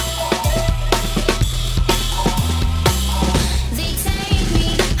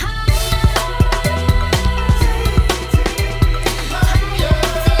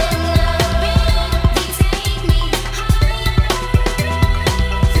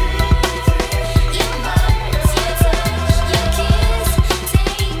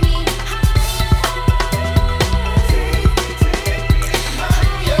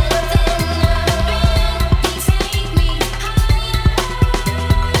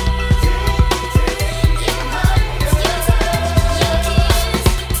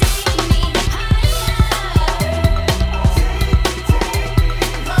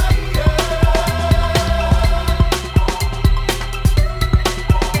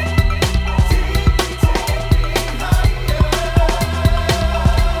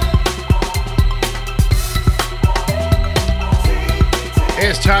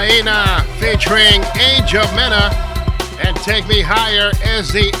 Taina featuring Angel Mena, and Take Me Higher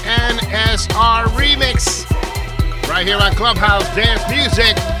is the NSR remix. Right here on Clubhouse Dance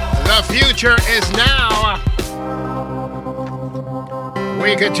Music. The future is now.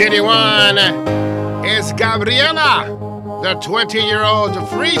 We continue on. It's Gabriela, the 20-year-old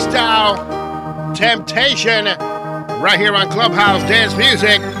freestyle Temptation. Right here on Clubhouse Dance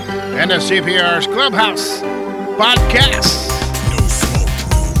Music and the CPR's Clubhouse Podcast.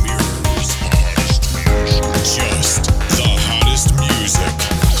 Just the hottest music.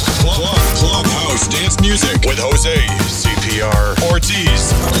 Clubhouse Dance Music with Jose CPR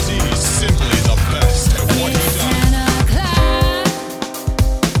Ortiz. Simply the best at what he does.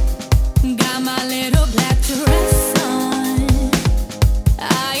 Got my little black dress on. I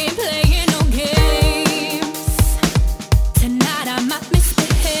ain't playing no games. Tonight I might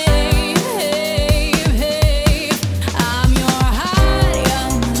misbehave. I'm your hot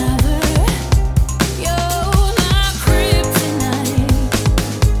young lover. You're my kryptonite.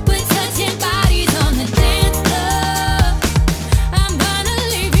 We're touching bodies on the dance floor. I'm gonna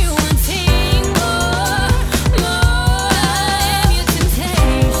leave you wanting more. I am your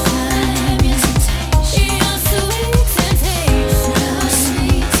temptation. You're sweet temptation.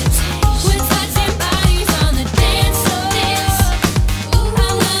 We're touching bodies on the dance floor.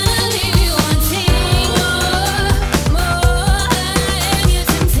 I'm gonna leave you wanting more. I am your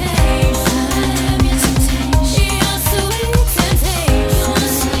temptation. You're sweet temptation.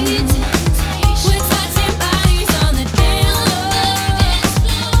 We're touching bodies on the dance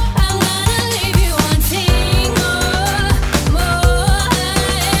floor. I'm gonna leave you wanting more. I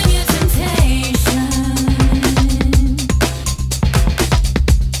am your temptation.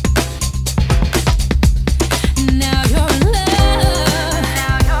 Now you're in love.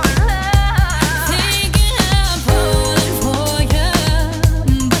 Thinking I'm falling for you,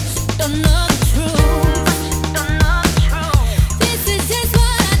 but you don't know the truth. This is just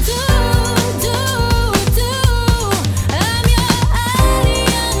what I do. I'm your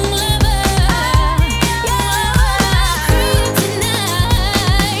young lover. You're kryptonite.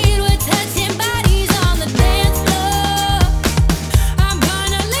 We're touching bodies on the dance floor. I'm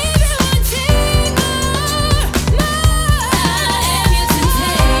gonna leave you wanting more. I am your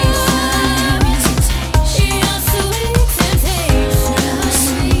temptation. You're sweet temptation.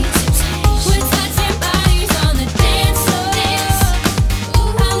 We're touching bodies on the dance floor.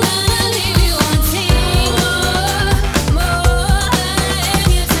 I'm gonna leave you wanting more. I am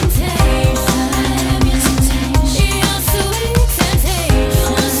your temptation. You're sweet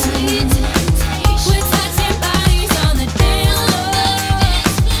temptation. We're touching bodies on the dance floor.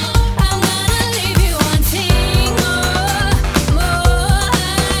 I'm gonna leave you wanting more.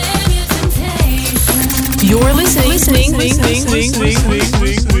 I am your temptation. You're listening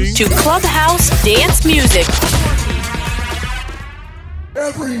to Clubhouse Dance Music.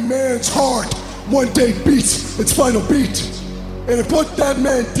 Every man's heart one day beats its final beat. And if what that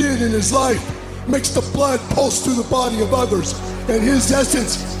man did in his life makes the blood pulse through the body of others, and his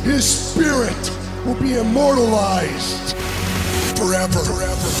essence, his spirit, will be immortalized forever.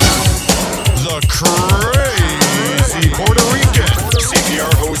 The crazy Puerto Rican.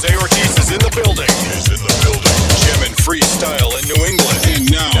 CPR Jose Ortiz is in the building. Jim and freestyle in New England. And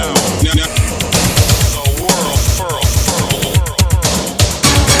now, the world furl.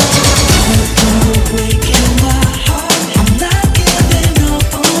 Breaking my heart, I'm not giving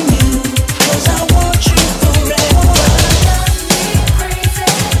up on you, 'cause I want you forever. Drive me crazy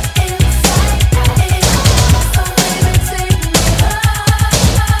inside out. So baby, take me high.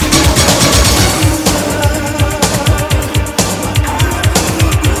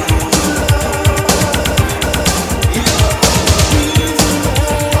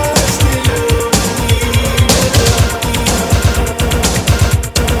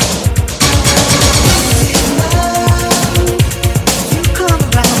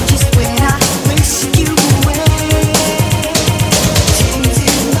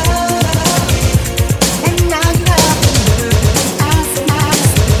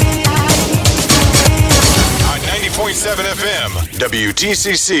 98.7 FM,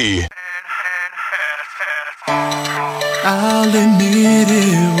 WTCC. I'll admit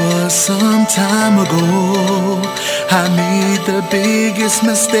it was some time ago. I made the biggest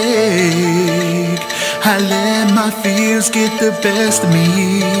mistake. I let my fears get the best of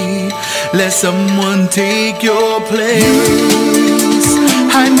me. Let someone take your place.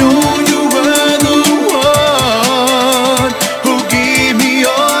 I know you were the one who gave me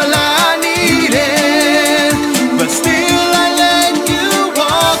all I needed, but still I let you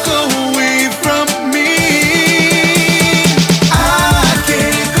walk away from me. I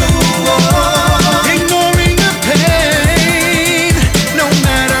can't go on ignoring the pain, no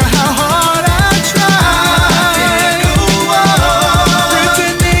matter how hard I try. I can't go on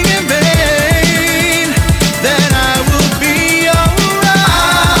pretending in vain that I will be alright.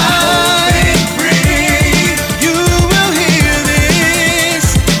 You will hear this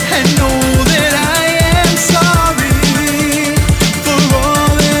and know that I am sorry for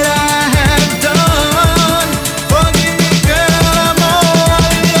all that I have done. Forgive me, girl, I'm all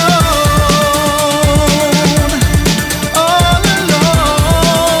alone. All alone.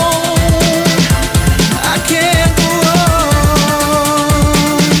 I can't go on.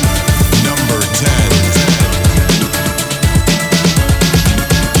 Number 10.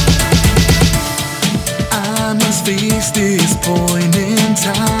 I must face this point in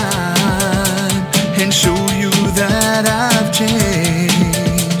time and show you that I've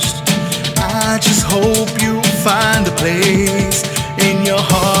changed. I just hope you find a place in your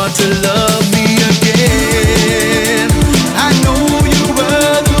heart to love me again. I know you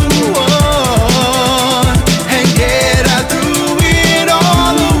were the one, and yet I threw it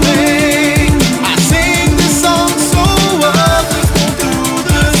all away. I sing this song so others won't do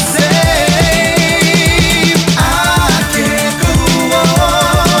the same. I can't go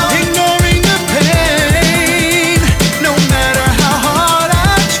on ignoring the pain, no matter how hard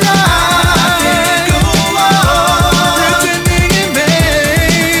I try. I can't go on pretending in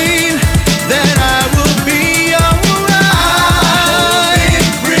vain that I will be alright.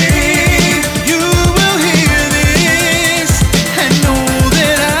 You will hear this and know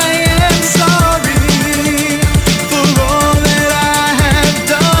that I am sorry for all that I have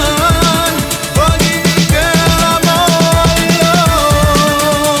done. Forgive me, girl, I'm all alone.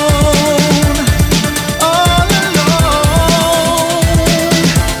 All alone.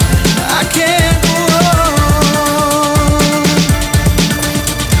 I can't go on.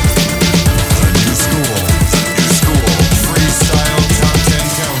 New School Freestyle Top 10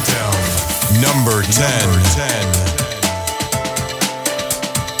 Countdown. Number 10.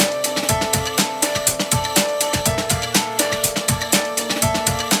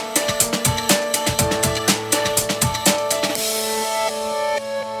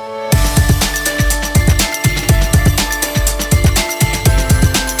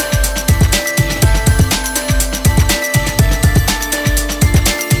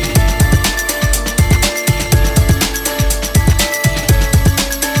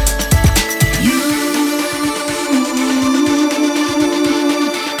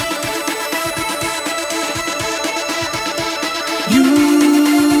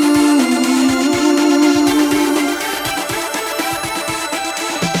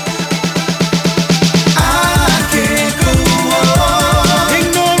 I can't go on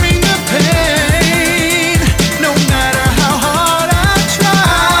ignoring the pain, no matter how hard I try.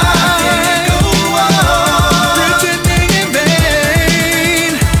 I can't go on pretending in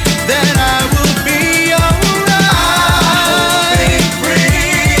vain that I will be alright.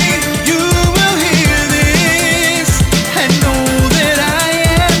 You will hear this and know that I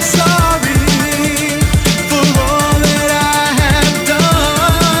am sorry for all that I have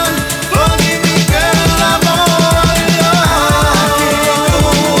done. Forgive me, girl, I'm all alone.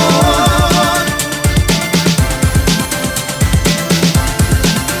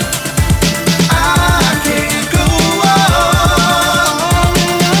 I can't go on.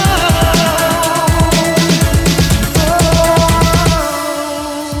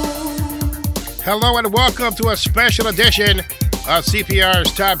 Hello and welcome to a special edition of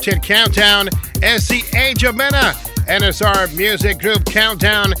CPR's Top 10 Countdown. It's the Angel Mena NSR Music Group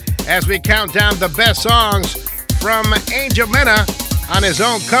Countdown as we count down the best songs from Angel Mena on his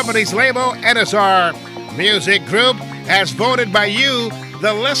own company's label, NSR Music Group, as voted by you,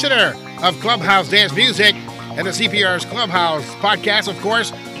 the listener of Clubhouse Dance Music and the CPR's Clubhouse podcast. Of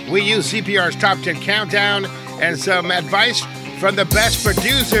course, we use CPR's Top 10 Countdown and some advice from the best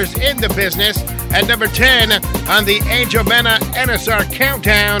producers in the business. At number 10 on the Angel Mena NSR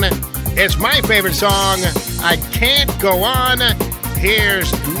Countdown is my favorite song, I Can't Go On.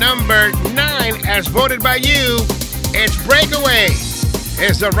 Here's number 9 as voted by you, It's Breakaway.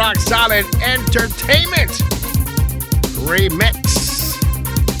 It's the Rock Solid Entertainment remix.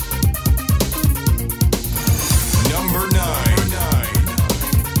 Number 9.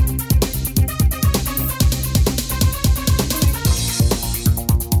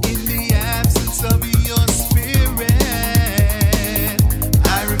 In the absence of your spirit,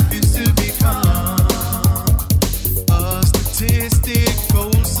 I refuse to become a statistic,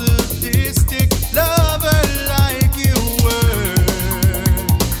 cold sadistic lover like you were.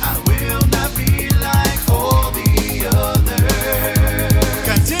 I will not be like all the others.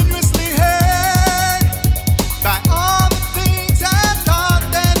 Continuously hurt by all the things I thought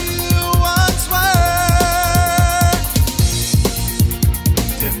that you once were.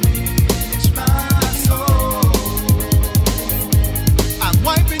 Diminish my soul. I'm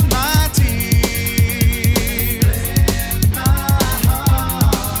wiping my tears in my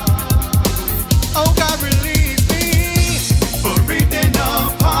heart. Oh God, release me for ripping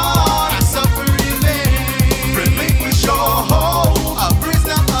apart. I suffer in vain. Relinquish your hold, a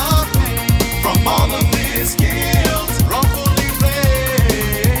prisoner of pain. From all of this guilt, wrongfully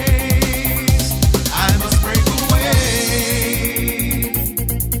placed, I must break away.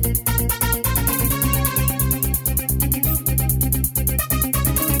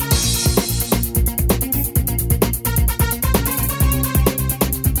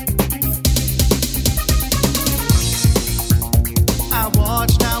 I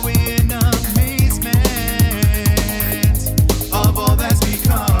watch now in amazement of all that's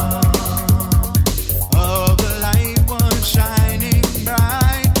become, of the light once shining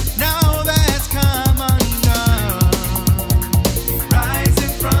bright, now that's come undone, rising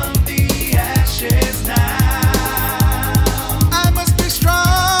from the ashes now. I must be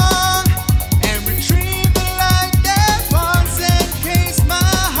strong and retrieve the light that once encased my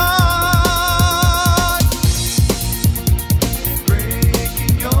heart.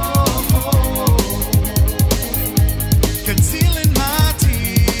 Breaking your hold, concealing my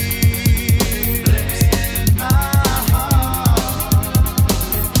tears in my heart.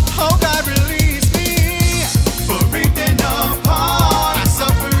 Oh God, release me for ripping apart. I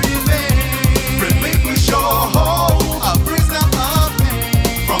suffered in vain. Relinquish your hold, a prisoner of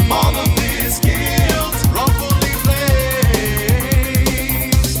pain. From all of this guilt, wrongfully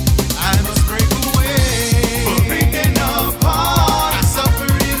placed, I must break away. For ripping apart, I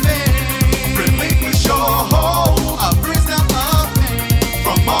suffered in vain. Relinquish your hold, a prisoner of pain.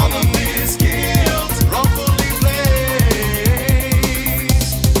 From all of this guilt, wrongfully placed,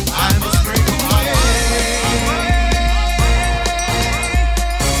 I must break away.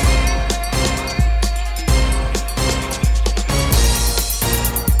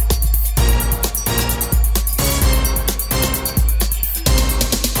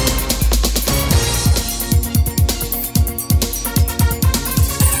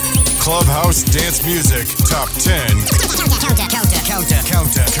 Clubhouse Dance Music Top 10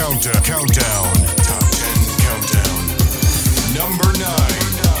 Countdown. Top 10 Countdown. Number 9.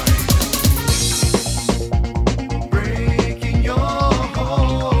 Breaking your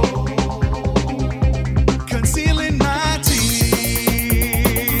hold, concealing my tears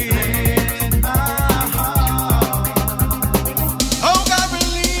in my heart. Oh God,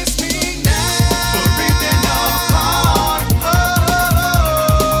 release me now for ripping apart.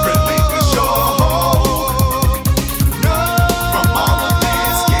 Relinquish your hold. No, from all of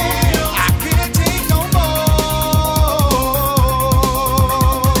this guilt, I can't take no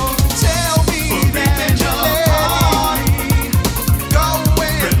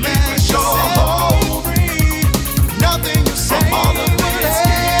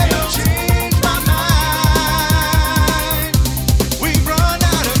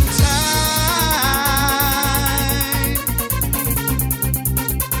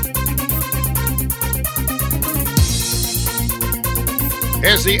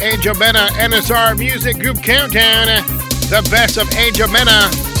is the Angel Mena NSR Music Group Countdown. The best of Angel Mena.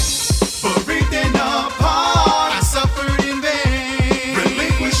 For ripping apart, I suffered in vain.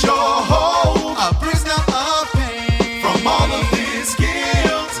 Relinquish your hold, a prisoner of pain. From all of this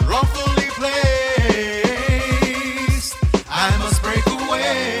guilt, wrongfully placed, I must break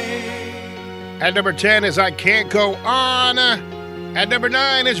away. At number 10 is I Can't Go On. At number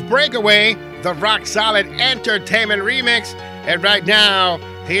 9 is Breakaway, the Rock Solid Entertainment Remix. And right now,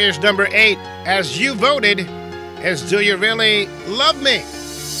 here's number 8, as you voted, is Do You Really Love Me?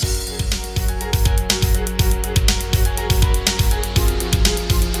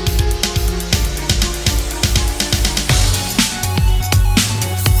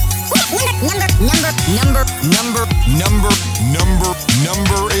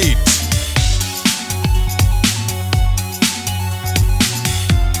 Number 8.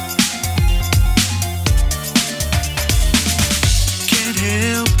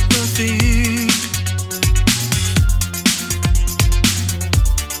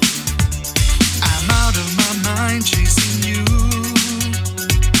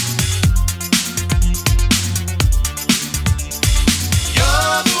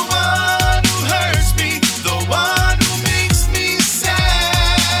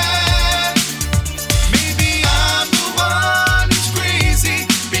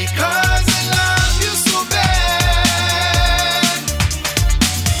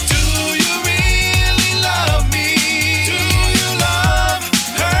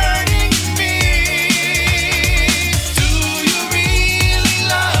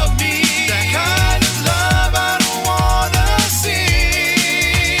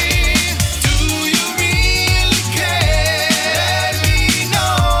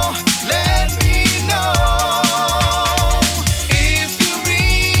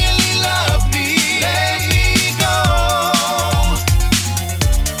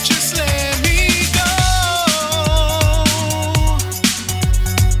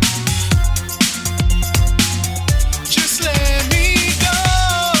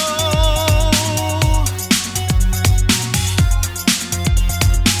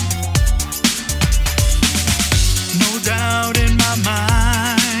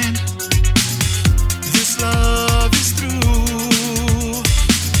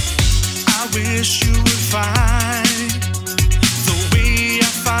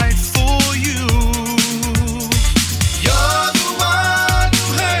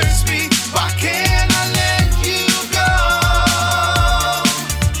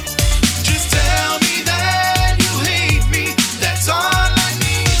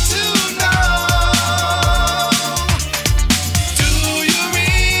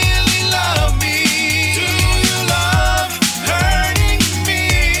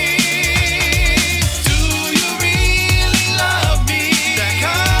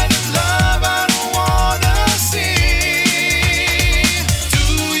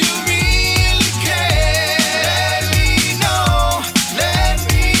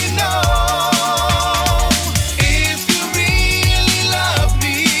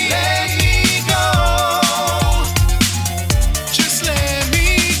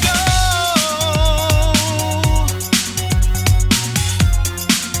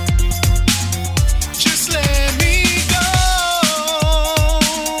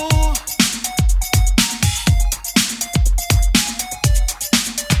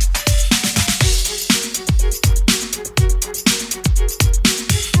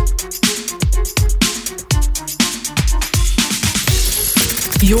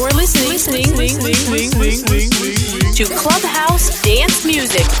 You're listening to Clubhouse Dance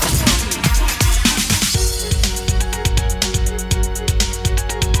Music.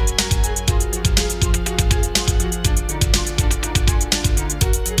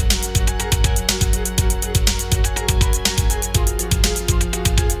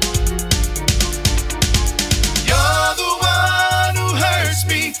 You're the one who hurts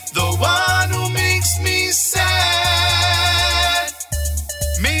me, the one who makes me sad.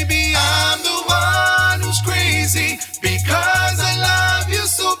 Maybe I'm the one who's crazy because I love you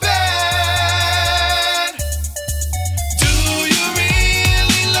so bad. Do you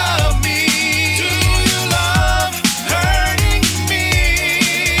really love me? Do you love hurting me?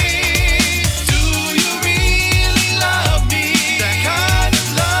 Do you really love me? That kind of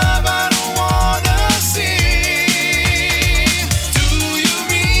love I don't wanna see. Do you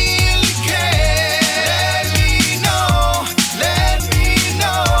really care? Let me know. Let me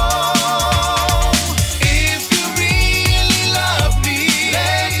know. If you really love me,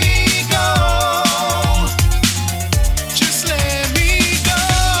 let me go. Just let me go.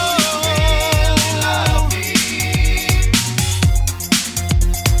 Love me.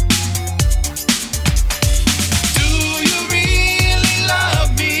 Do you really love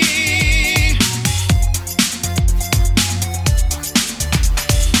me?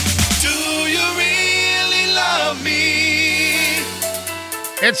 Do you really love me?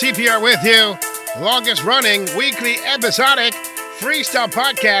 And CPR with you, longest running weekly episodic freestyle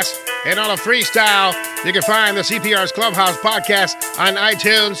podcast. And on a freestyle, you can find the CPR's Clubhouse podcast on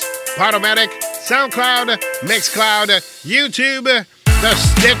iTunes, Podomatic, SoundCloud, Mixcloud, YouTube, the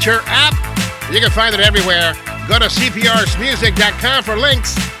Stitcher app. You can find it everywhere. Go to cprsmusic.com for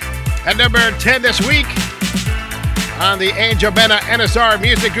links. At number 10 this week on the Angel Bena NSR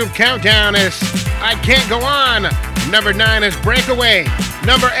Music Group Countdown is I Can't Go On. Number 9 is Breakaway.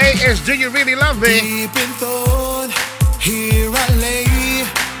 Number 8 is Do You Really Love Me? Deep in thought, here I lay,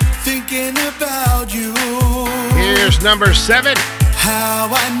 thinking about you. Here's number 7. How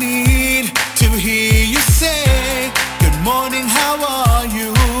I need to hear you say, good morning, how are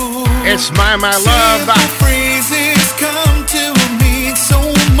you? It's My Love. Simple phrases come to mean so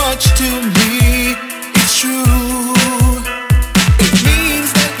much to me. It's true. It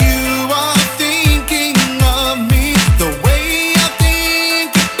means that you are thinking of me the way I think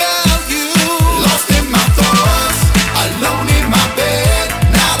about you. Lost in my thoughts, alone in my bed,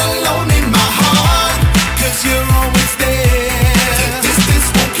 not alone in my heart, 'cause you're always there. The distance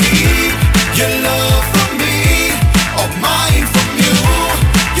won't keep your love from me or mine from you.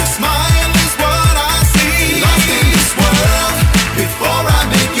 Your smile is what I see. Lost in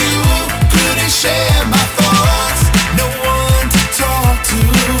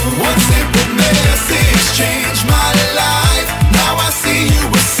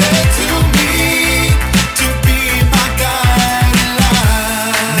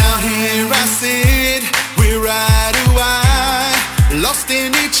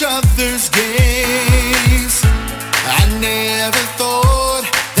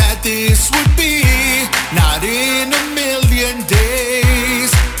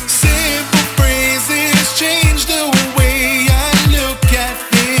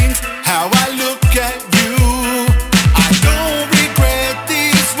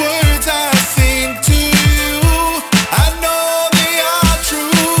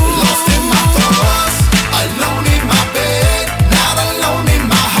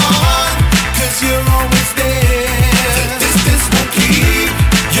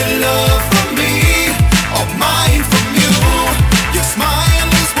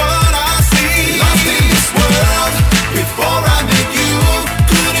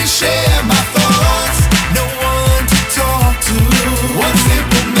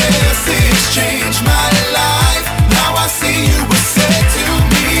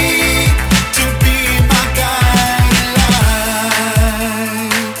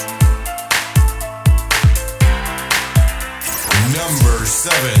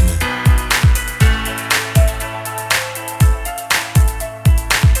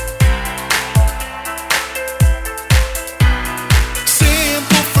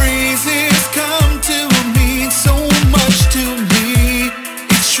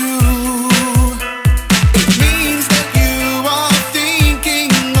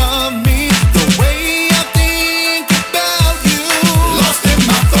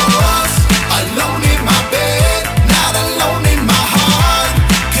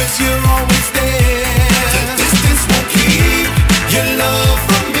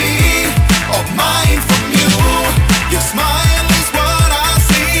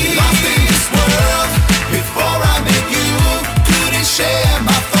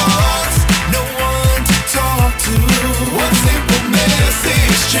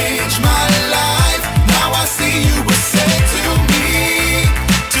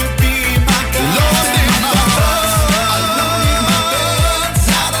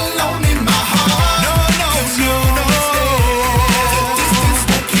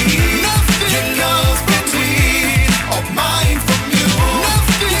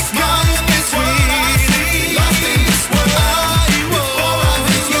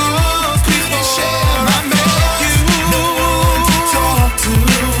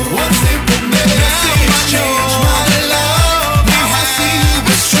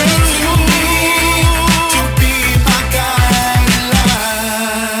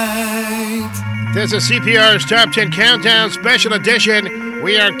This is CPR's Top 10 Countdown Special Edition.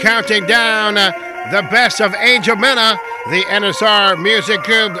 We are counting down the best of Angel Mena, the NSR Music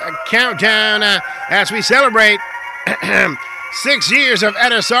Group countdown, as we celebrate 6 years of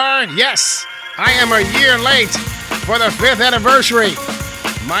NSR. Yes, I am a year late for the 5th anniversary.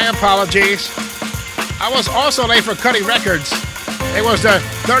 My apologies. I was also late for Cutting Records. It was the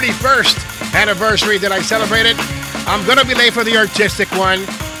 31st anniversary that I celebrated. I'm going to be late for the artistic one.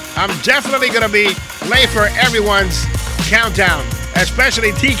 I'm definitely going to be late for everyone's countdown,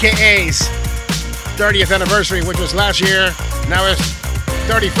 especially TKA's 30th anniversary, which was last year. Now it's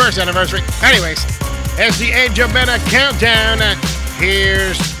 31st anniversary. Anyways, it's the Angel Mena countdown.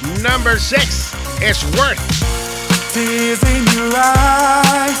 Here's number 6. It's Worth. Tears in your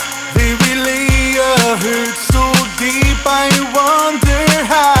eyes, they relay a hurt so deep. I wonder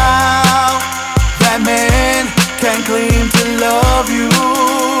how that man can claim to love you.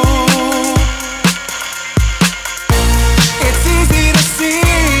 It's easy to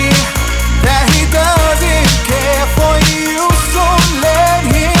see that he doesn't care for you, so let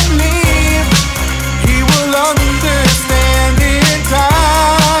him leave. He will understand in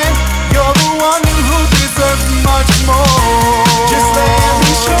time. You're the one who deserves much more. Just let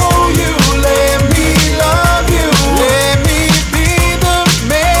me show you, let me love you, let me be the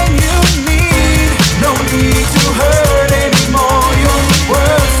man you need. No need to hurt anymore. You're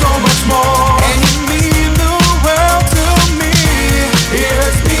worth so much more, and you mean the world to me. It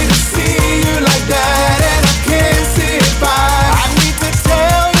hurts me to see you like that, and I can't sit by. I need to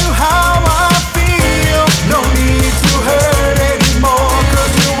tell you how I feel. No need to hurt anymore,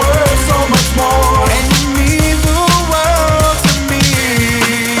 'cause you're worth so much more, and you mean the world to me.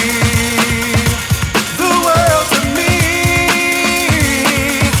 The world to me.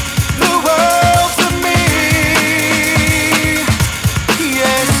 The world to me.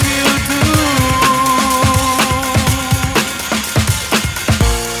 Yes, you do.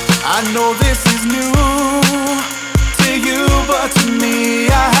 I know this is new to you, but to me,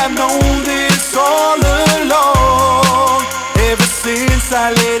 I have known this all along. Ever since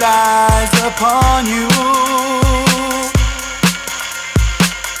I laid eyes upon you,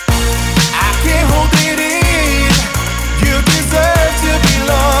 I can't hold it in. You deserve to be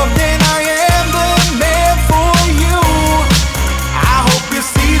loved, and I am the man for you. I hope you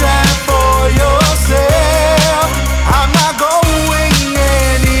see that for yourself. I'm not going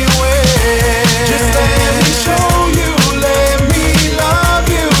anywhere. Just let me show you, let me love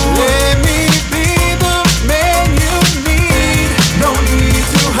you, let me be the man you need. No need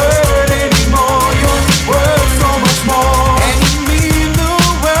to hurt anymore. You're worth so much more, and you mean the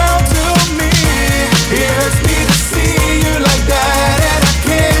world to me. It hurts me to see you like that, and I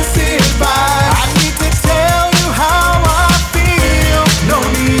can't sit by. I need to tell you how I feel. No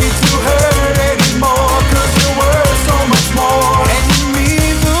need to hurt anymore, 'cause you're worth so much more, and you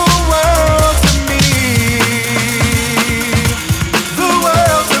mean the world to me. The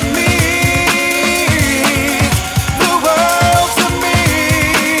world to me. The world to me.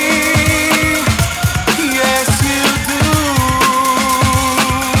 Yes, you do.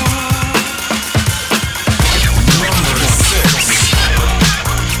 Number 6.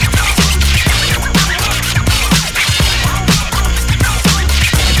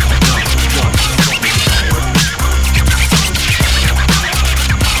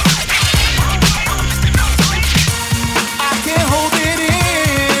 I can't hold it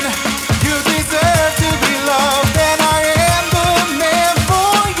in. You deserve to be loved, and I am the man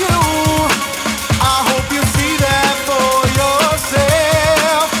for you. I hope you see that for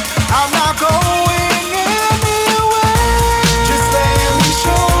yourself. I'm not going anywhere. Just let me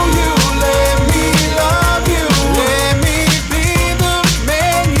show you, let me love you, let me be the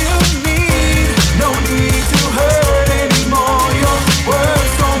man you need. No need to hurt anymore. You're worth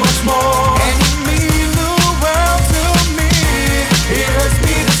so much more, and you mean the world to me. It hurts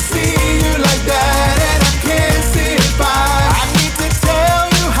me to see you like that, and I can't sit by. I need to tell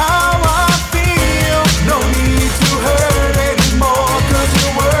you how I feel. No need to hurt anymore, 'cause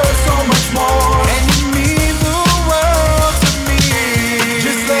you're worth so much more, and you mean the world to me.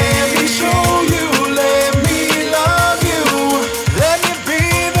 Just let me show you, let me love you, let me be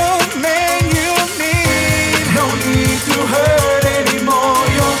the man you need. No need to hurt anymore.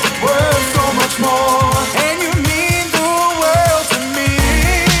 You're worth so much more, and you mean the world to me.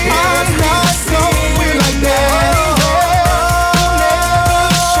 I'm not going like that. Never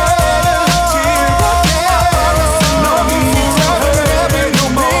shed a tear again. No need to hurt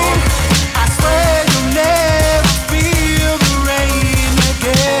anymore. I swear you'll never feel the rain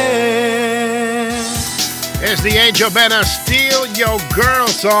again. It's the Angel Mena Steal Your Girl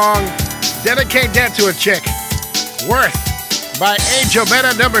song. Dedicate that to a chick. Worth by Angel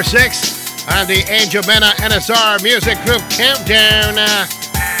Mena, number 6 on the Angel Mena NSR Music Group Countdown.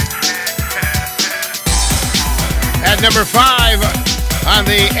 At number 5 on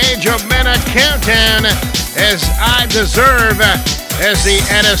the Angel Mena Countdown is I Deserve as the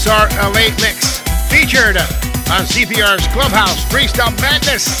NSR Elite Mix. Featured on CPR's Clubhouse Freestyle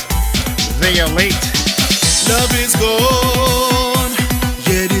Madness, the Elite. Love is gone,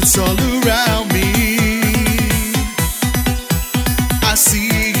 yet it's all around me. I see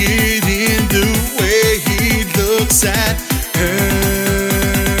it in the way he looks at her.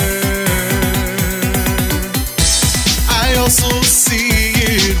 I also see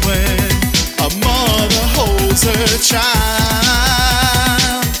it when a mother holds her child.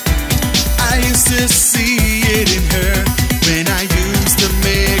 I used to see it in her when I used to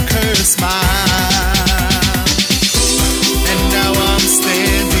make her smile. And now I'm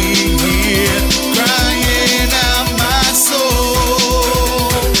standing here crying out my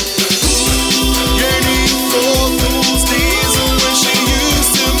soul, yearning for those days when she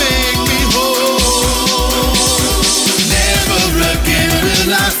used to make me whole. Never again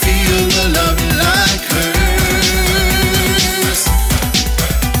will I feel a love like hers.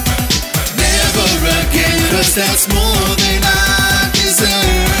 Never again, 'cause that's more than I deserve.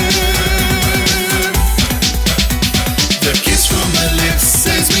 The kiss from her lips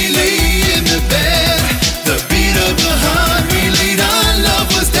as we lay in the bed, the beat of her heart relayed our love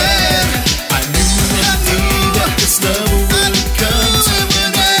was dead. I knew that this love would come to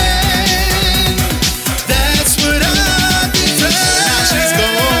an end. That's what I deserve. Now she's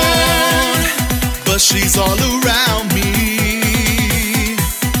gone, but she's all around me.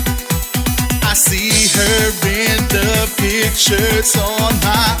 I see her in the pictures on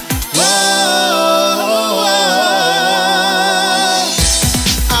my wall.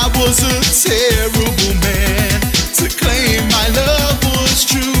 I was a terrible man to claim my love was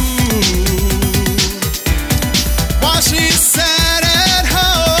true. While she sat at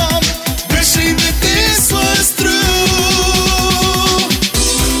home, wishing that this was through.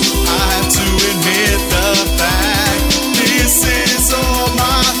 I have to admit the fact, this is all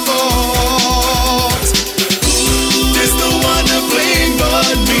my fault. There's no one to blame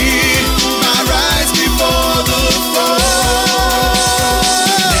but me, my rise before the fall.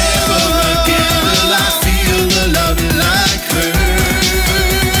 Never again will I feel a love like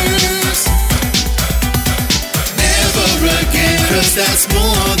hers. Never again, 'cause that's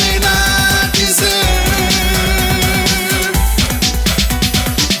more than I deserve.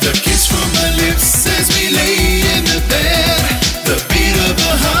 The kiss from her lips as we lay in the bed, the beat of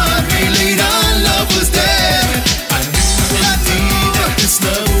her heart relayed our love was dead. I knew indeed that this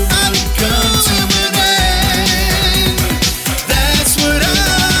love would come to an end. That's what I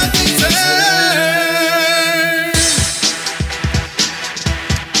deserve.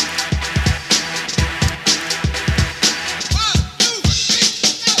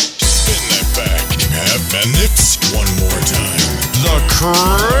 Spin that back. Have Bendix one more time. The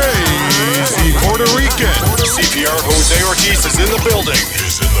crazy Puerto Rican. CPR Jose Ortiz is in the building.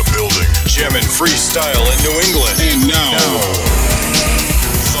 Jamming freestyle in New England. And now,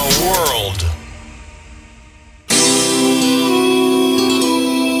 the world.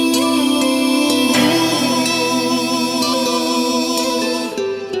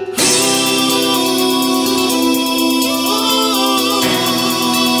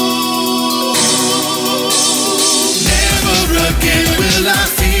 Never again will I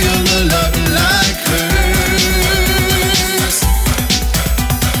feel a love like hers.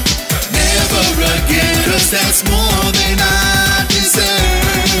 Never again, 'cause that's more than I deserve.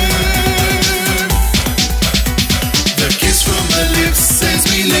 The kiss from her lips as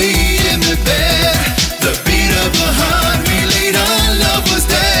we lay in the bed, the beat of her heart relayed our love was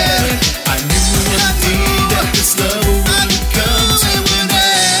dead. I knew indeed that this love would come to an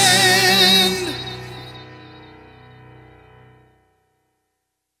end.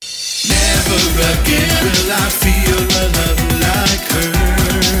 Never again will I feel a love like her.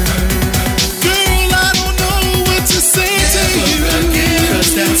 Girl, I don't know what to say to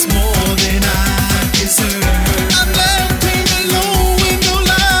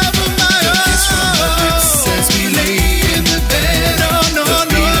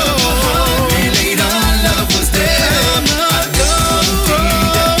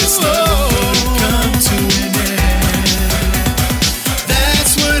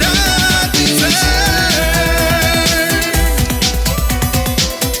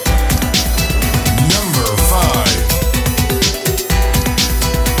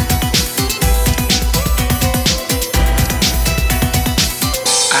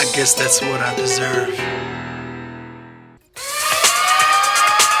guess that's what I deserve.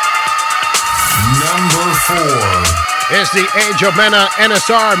 Number 4. It's the Age of Mena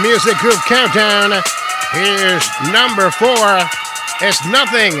NSR Music Group Countdown. Here's number 4. It's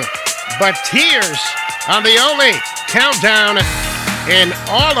nothing but tears on the only countdown in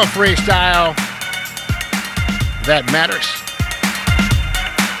all of freestyle that matters.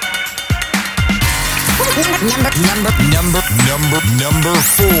 Number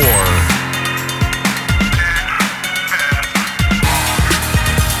 4.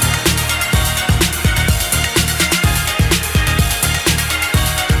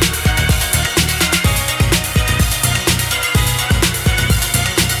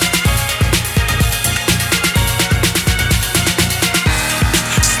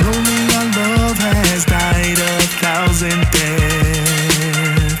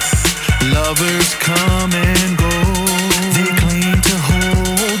 Lovers come and go. They claim to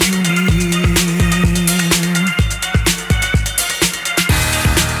hold you near.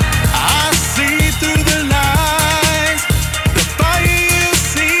 I see through the lies, the fire you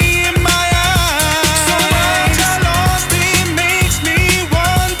see in my eyes. So much I lost, it makes me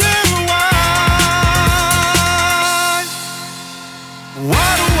wonder why. Why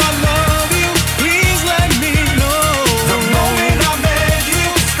do I love you? Please let me know. The moment I met you,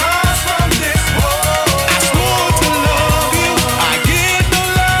 scars from this world. I swore to love you. I get no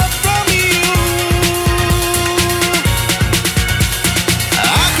love from you.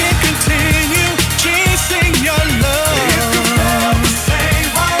 I can't continue chasing your love. If you felt the same,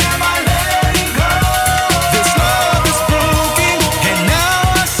 why am I letting go? This love is broken, and now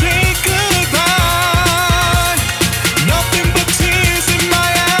I say goodbye. Nothing but tears in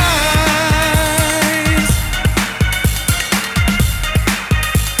my eyes.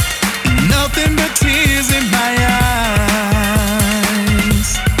 Nothing but tears in my eyes.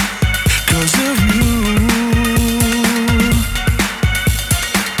 'Cause of you.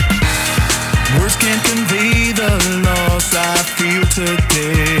 Words can't convey the loss I feel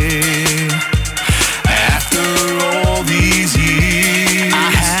today. After all these years, I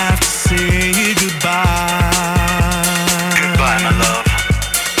have to say goodbye. Goodbye, my love.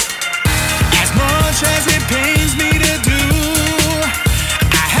 As much as it pains me to do,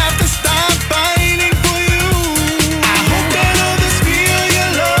 I have to stop fighting for you. I hope that others feel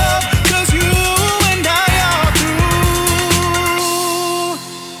your love, 'cause you and I are through.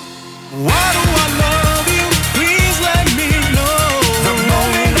 Why do I love you? Please let me know. The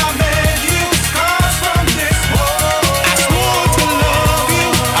moment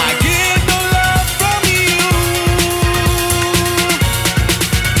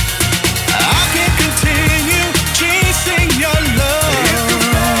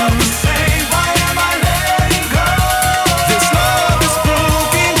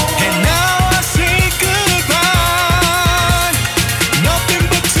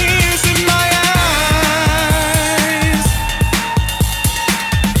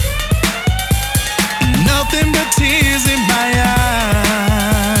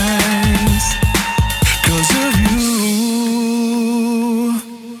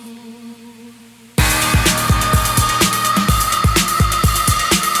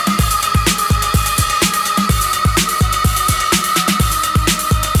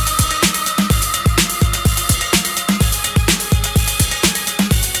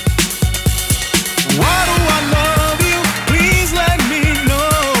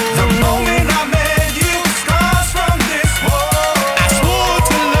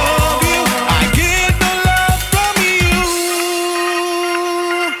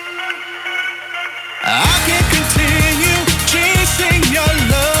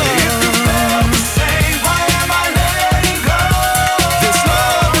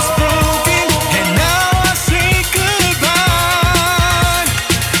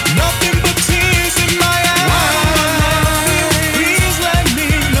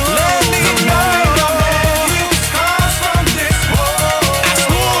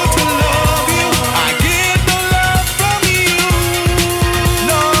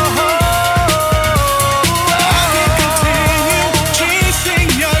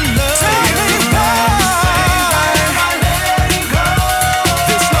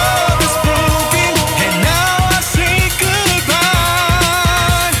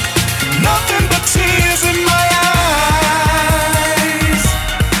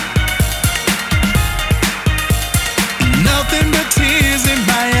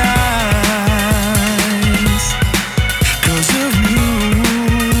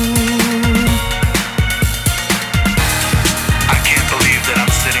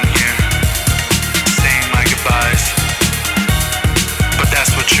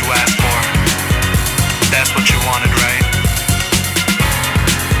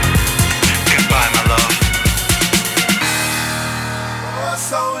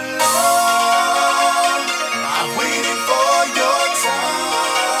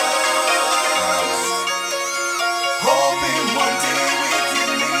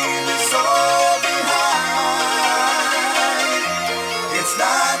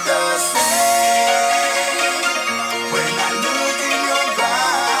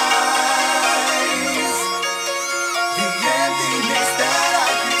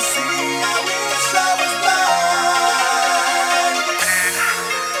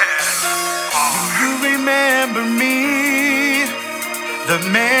the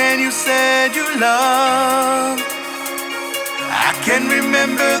man you said you loved. I can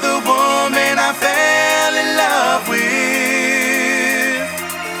remember the woman I fell in love with.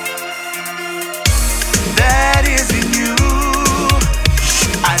 That isn't you.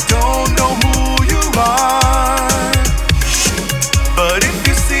 I don't know who you are, but if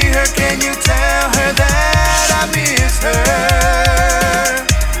you see her, can you tell her that I miss her?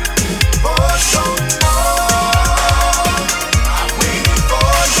 For so long, I waited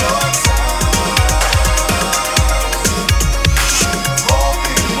for your touch,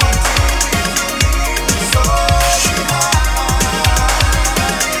 hoping one day we could leave this all behind.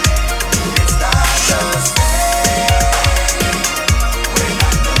 It's not the same when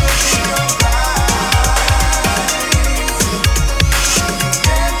I look in your eyes.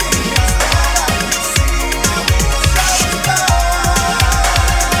 Can't think it's that I can see. I wish I was blind.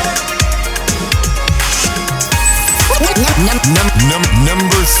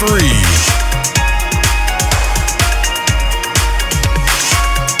 Number 3.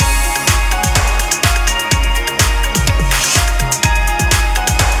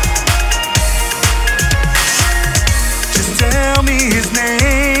 Just tell me his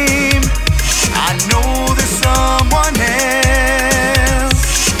name. I know there's someone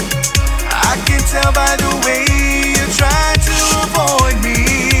else. I can tell by the way you try to avoid me.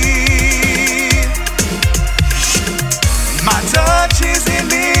 My touch isn't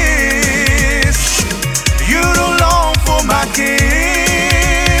this. You don't long for my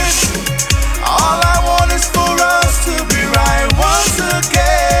kiss. All I want is for us to be right once again.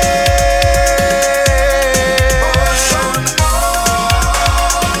 For so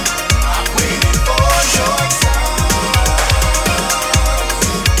long, I waited for your touch,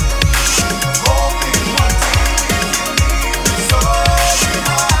 hoping one day we could leave this all behind.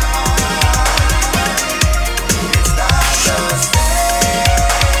 It's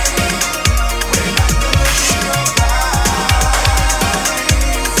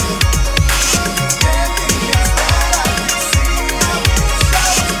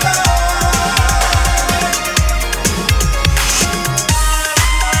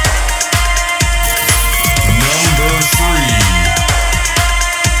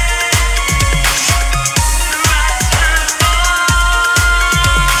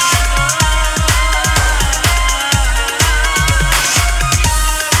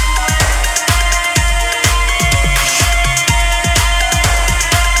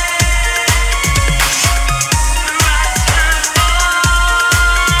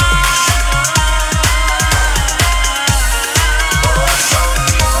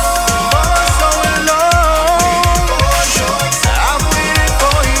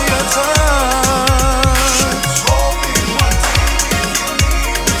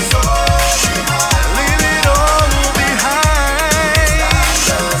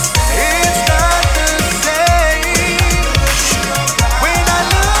not the same when I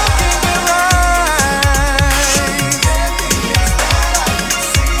look in your eyes. Can't think it's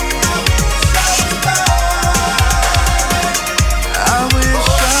that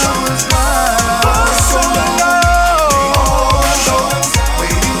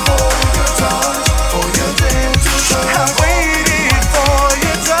I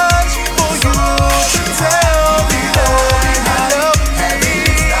can see.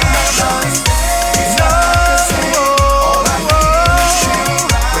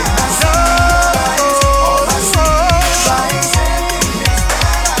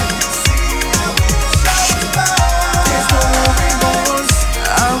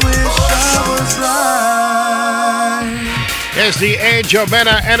 I wish I was blind. Number 3. It's the Angel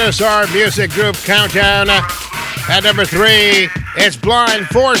Mena NSR Music Group Countdown. At number 3, it's Blind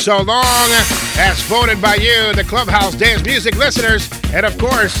for So Long, as voted by you, the Clubhouse Dance Music listeners, and of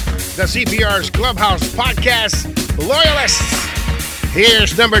course, the CPR's Clubhouse Podcast loyalists.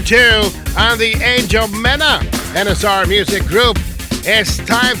 Here's number 2 on the Angel Mena NSR Music Group. It's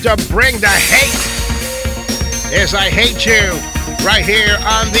time to bring the hate. As I Hate You, right here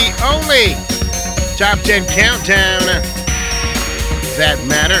on the only Top 10 Countdown that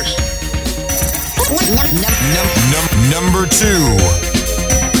matters. Number 2.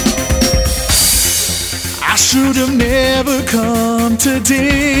 I should have never come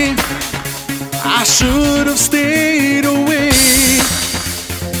today. I should have stayed away.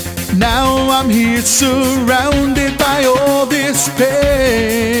 Now I'm here surrounded by all this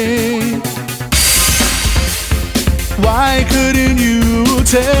pain. Why couldn't you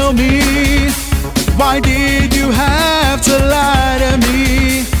tell me? Why did you have to lie to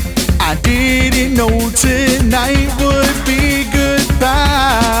me? I didn't know tonight would be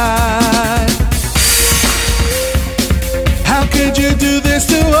goodbye. How could you do this?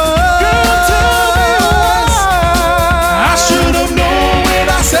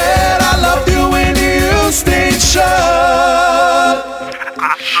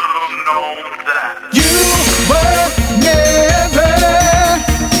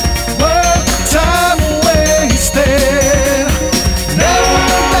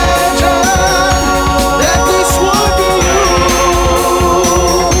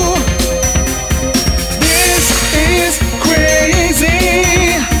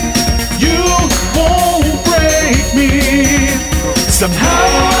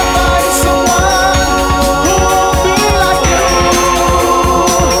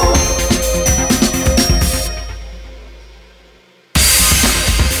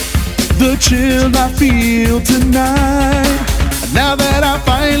 the chill I feel tonight. Now that I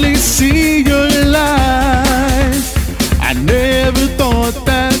finally see your lies, I never thought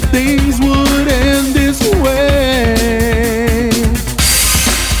that things would end this way.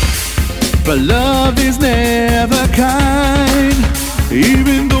 But love is never kind,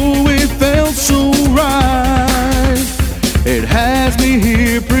 even though it felt so right. It has me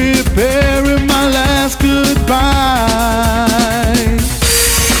here preparing my last goodbye.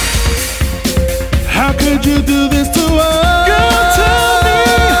 How could you do this to us? Girl, tell me,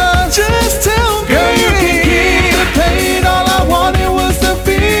 just tell me. Girl, you can keep the pain. All I wanted was to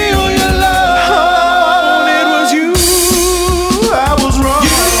feel your love. It was you, I was wrong.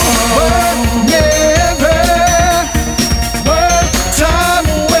 You were never worth time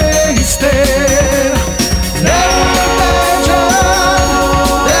wasted. Never imagined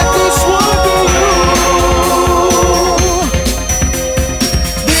that this would be you.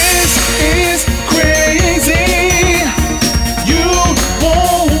 This is crazy. You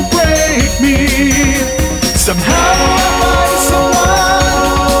won't break me. Somehow I find someone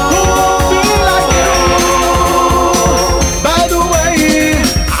who won't be like you. By the way,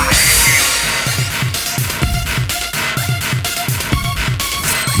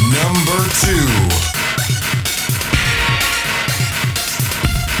 Number 2.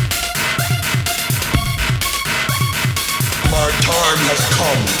 My time has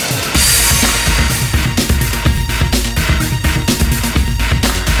come.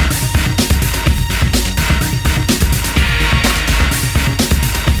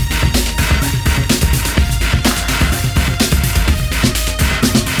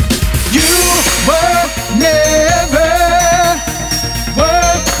 you were never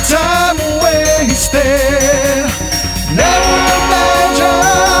worth time wasted. Never imagined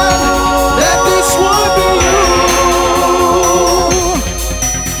that this would be you.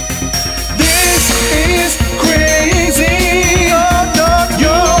 This is crazy. Oh, no,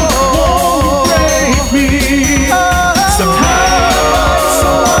 you won't break me. Somehow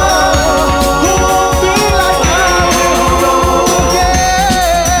someone who won't be like I will go again.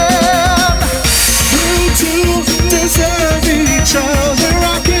 You two deserve each other.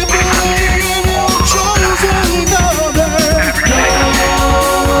 I can't believe you chose another.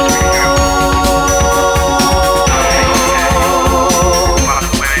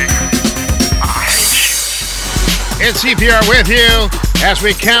 It's CPR with you as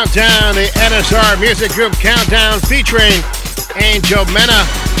we count down the NSR Music Group Countdown featuring Angel Mena.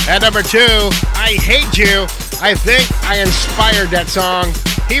 At number 2, I Hate You. I think I inspired that song.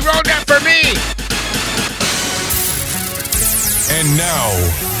 He wrote that for me. And now,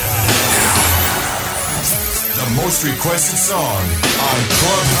 the most requested song on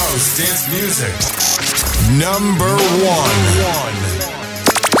Clubhouse Dance Music. Number 1.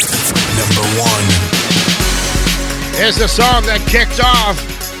 Number 1. Is the song that kicked off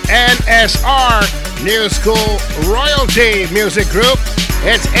NSR New School Royalty Music Group.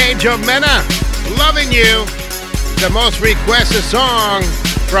 It's Angel Mena, Loving You, the most requested song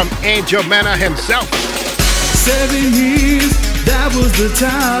from Angel Mena himself. 7 years, that was the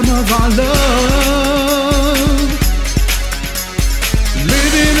time of our love.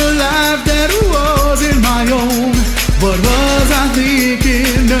 Living a life that wasn't my own. What was I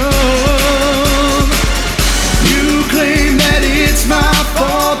thinking of? You claim that it's my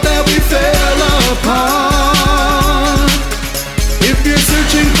fault that we fell apart. If you're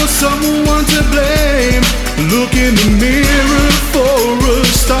searching for someone to blame, look in the mirror for a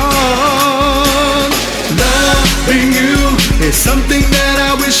start. Loving you is something that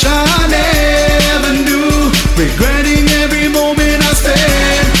I wish I never knew. Regretting every moment I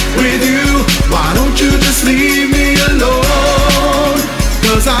spend with you. Why don't you just leave me alone?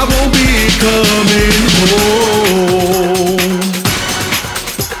 'Cause I won't be coming home.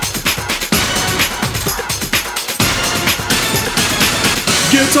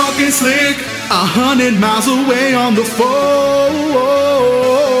 You're talking slick, 100 miles away on the phone.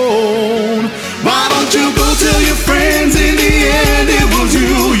 Why don't you go tell your friends in the end it was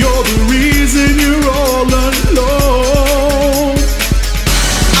you? You're the reason you're all alone.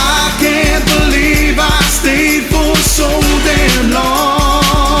 I can't believe I stayed for so damn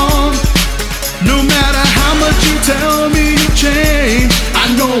long. No matter how much you tell me you changed, I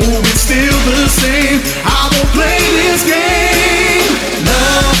know it's still the same. I won't play this game.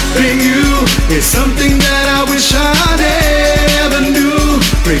 Loving you is something that I wish I never knew.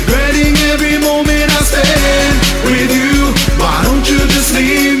 Regretting every moment I spend with you. Why don't you just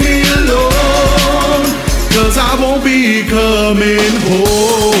leave me alone? 'Cause I won't be coming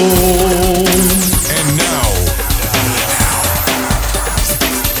home. And now,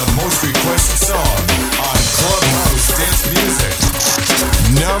 the most requested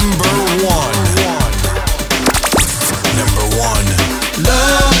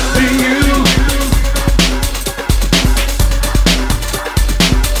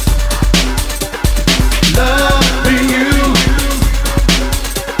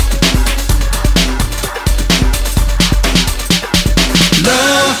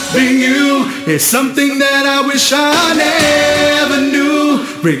It's something that I wish I never knew.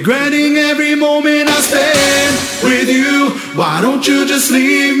 Regretting every moment I spend with you. Why don't you just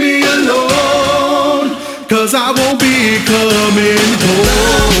leave me alone? Cause I won't be coming home.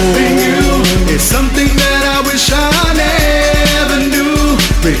 Loving you is something that I wish I never knew.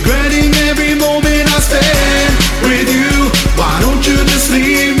 Regretting every moment I spend with you. Why don't you just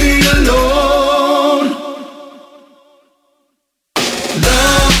leave me alone?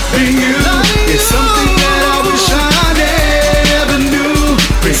 Loving you is something that I wish I never knew.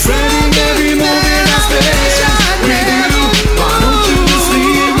 Regretting every moment I spend with you. Why don't you just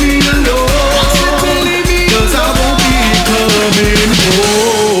leave me alone? Cause I won't be coming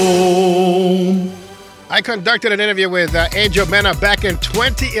home. I conducted an interview with Angel Mena back in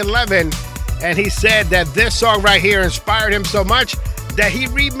 2011, and he said that this song right here inspired him so much that he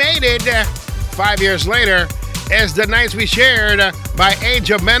remade it 5 years later as The Nights We Shared by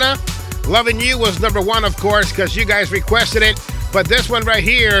Angel Mena. Loving You was number one, of course, because you guys requested it, but this one right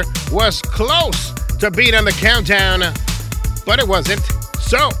here was close to being on the countdown, but it wasn't.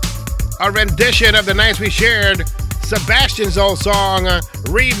 So, a rendition of The Nights We Shared, Sebastian's old song,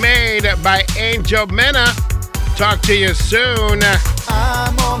 remade by Angel Mena. Talk to you soon.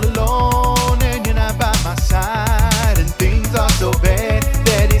 I'm all alone and you're not by my side, and things are so bad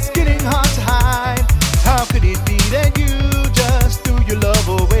that it's getting hard to hide. How could it be that you just threw your love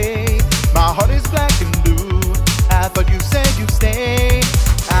away? My heart is black and blue. I thought you said you'd stay.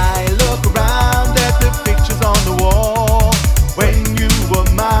 I look around at the pictures on the wall. When you were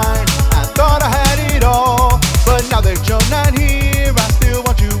mine, I thought I had it all, but now that you're not here, I still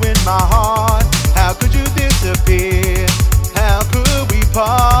want you in my heart. How could you disappear? How could we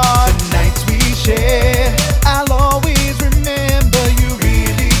part? The nights we shared, I'll always remember. You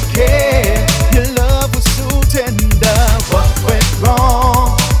really cared. Your love was so tender. What went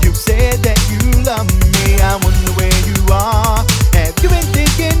wrong? You said that you love me. I wonder where you are. Have you been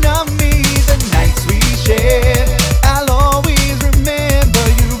thinking of me? The nights we shared, I'll always remember.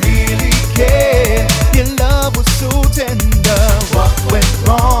 You really cared. Your love was so tender. What went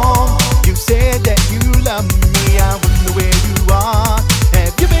wrong? You said that you love me. I wonder where you are.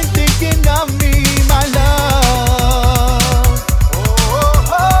 Have you been thinking of me, my love?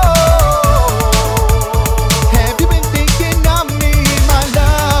 Oh, have you been thinking of me, my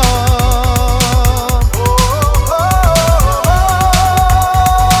love?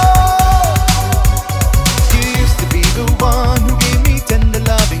 You used to be the one who gave me tender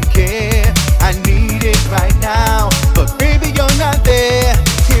love and care. I need it right now, but baby, you're not there.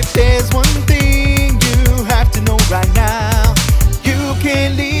 If there's one thing you have to know right now, you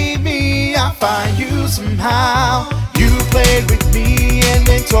can't leave me, I'll find you somehow. You played with me and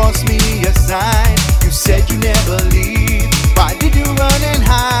then tossed me aside. You said you never leave. Why did you run and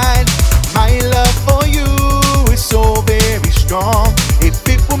hide? My love for you is so very strong. If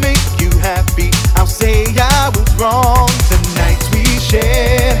it will make you happy, I'll say I was wrong. The nights we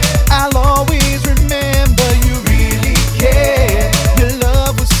shared, I'll always remember. You really cared. Your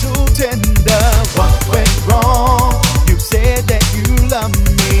love was so tender. What went wrong? You said that you love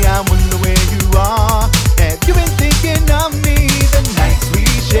me. I wonder where you are. Have you been thinking of me? The nights we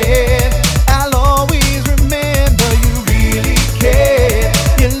shared, I'll always remember. You really cared.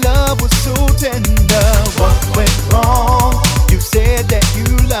 Your love was so tender. What went wrong? You said that you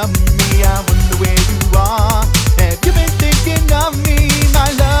love me. I wonder where you are. Have you been thinking of me, my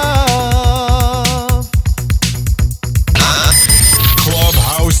love?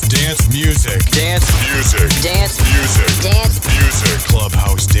 Clubhouse dance music. Dance Music. Dance Music. Dance Music.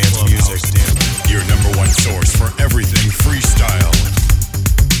 Clubhouse dance music. Your number one source for everything freestyle.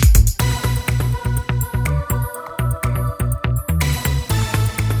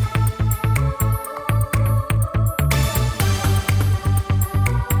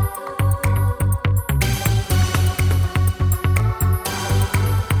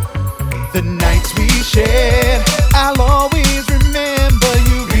 The nights we shared, I'll always remember.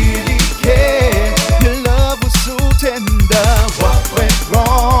 You really cared. Your love was so tender. What went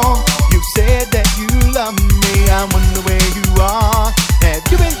wrong? You said that you love me. I wonder where you are. Have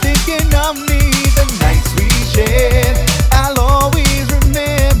you been thinking of me? The nights we shared, I'll always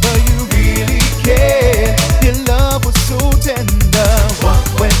remember. You really cared. Your love was so tender. What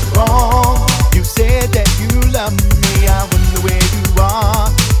went wrong? You said that you love me. I wonder where you are.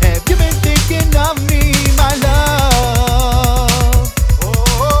 Have you been thinking of me, my love?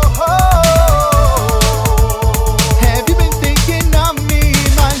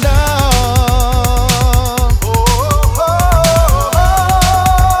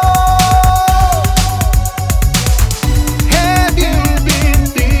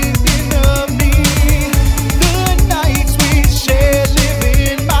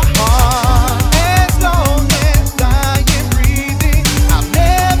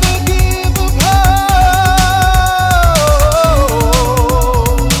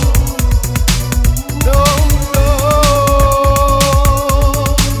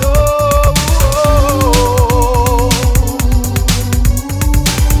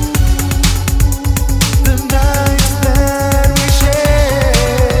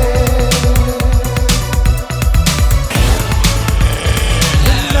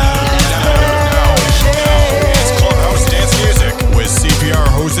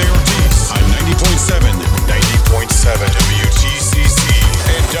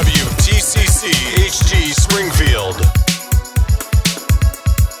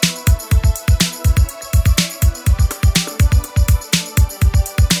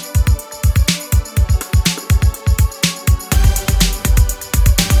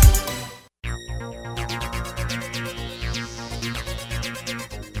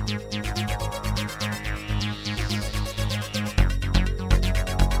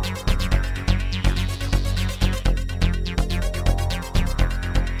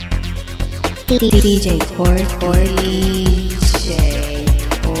 DJ Port.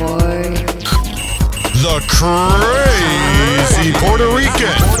 The crazy Puerto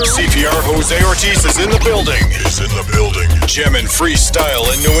Rican. CPR Jose Ortiz is in the building. Gemin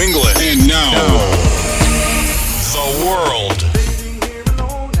Freestyle in New England. And now, the world.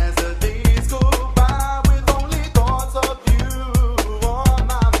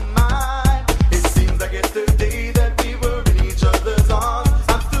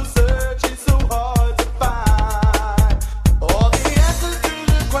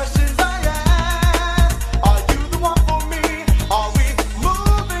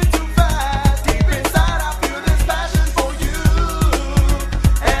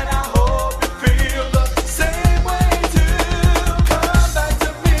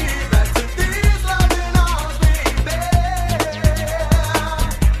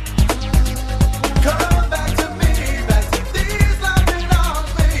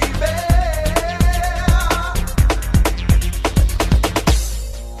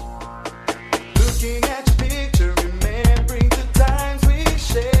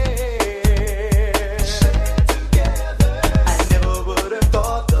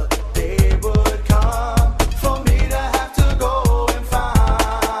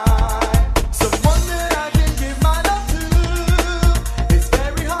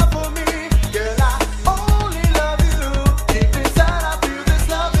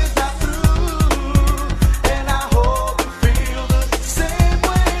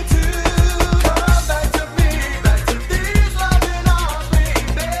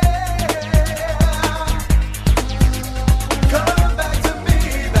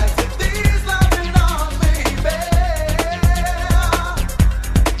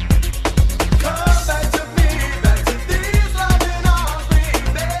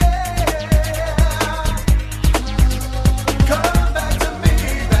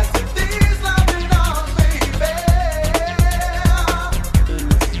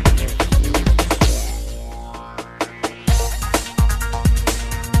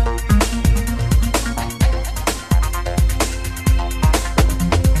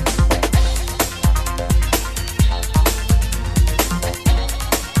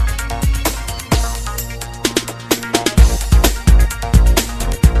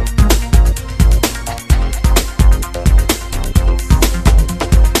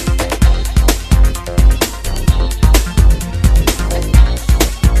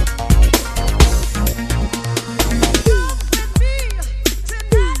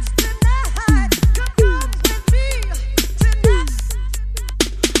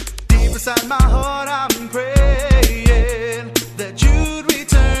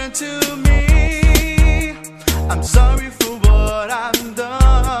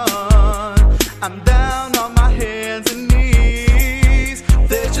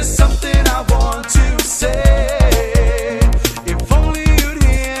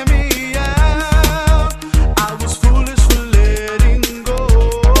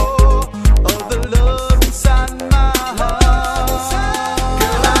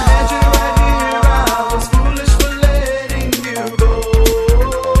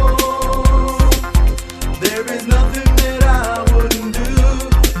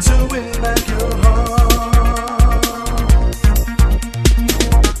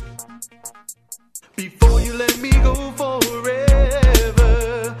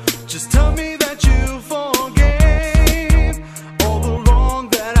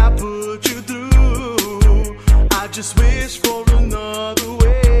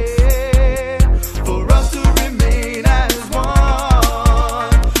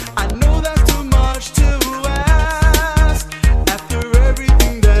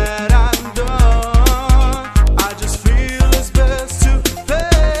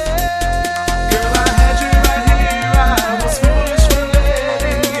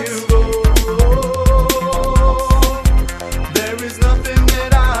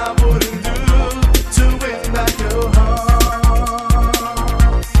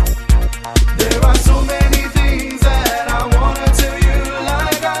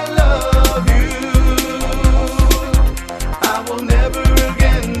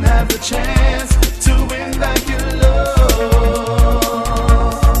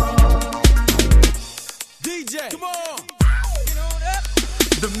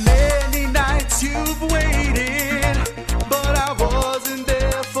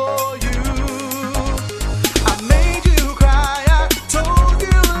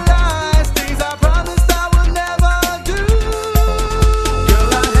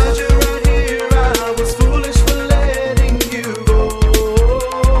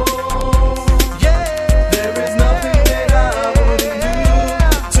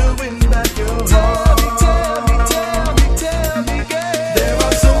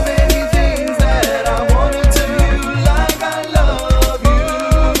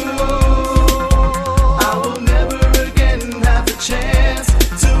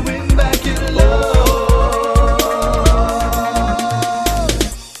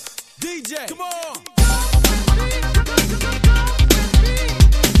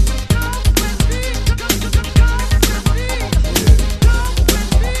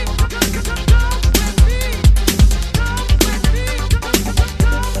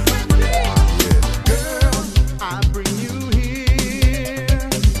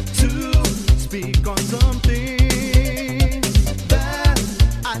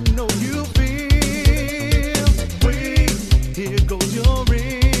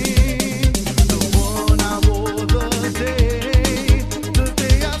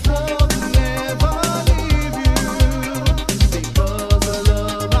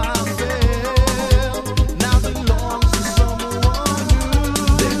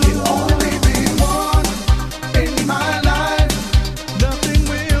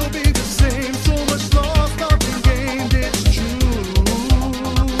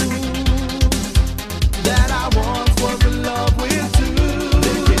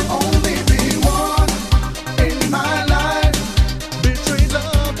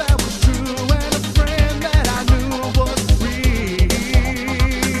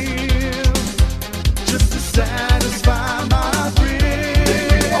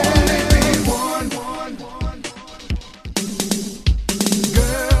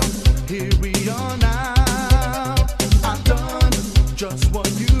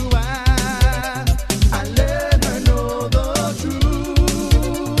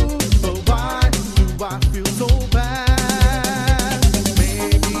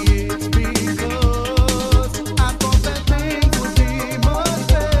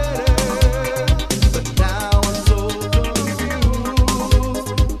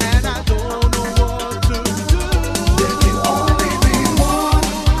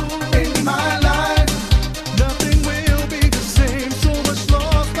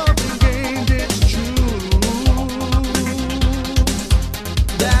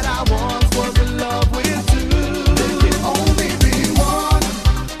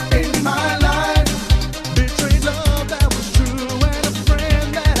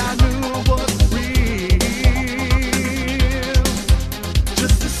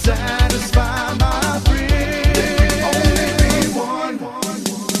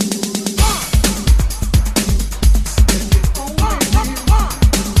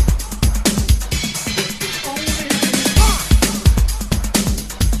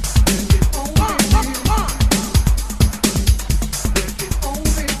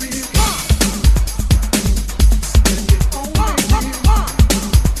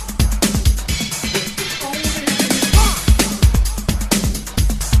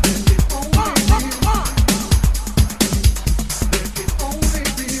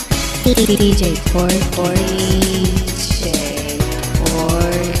 DJ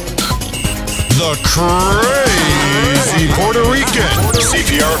The crazy Puerto Rican.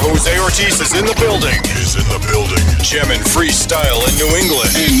 CPR Jose Ortiz is in the building. Gem and freestyle in New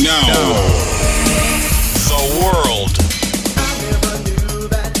England. And now, the world.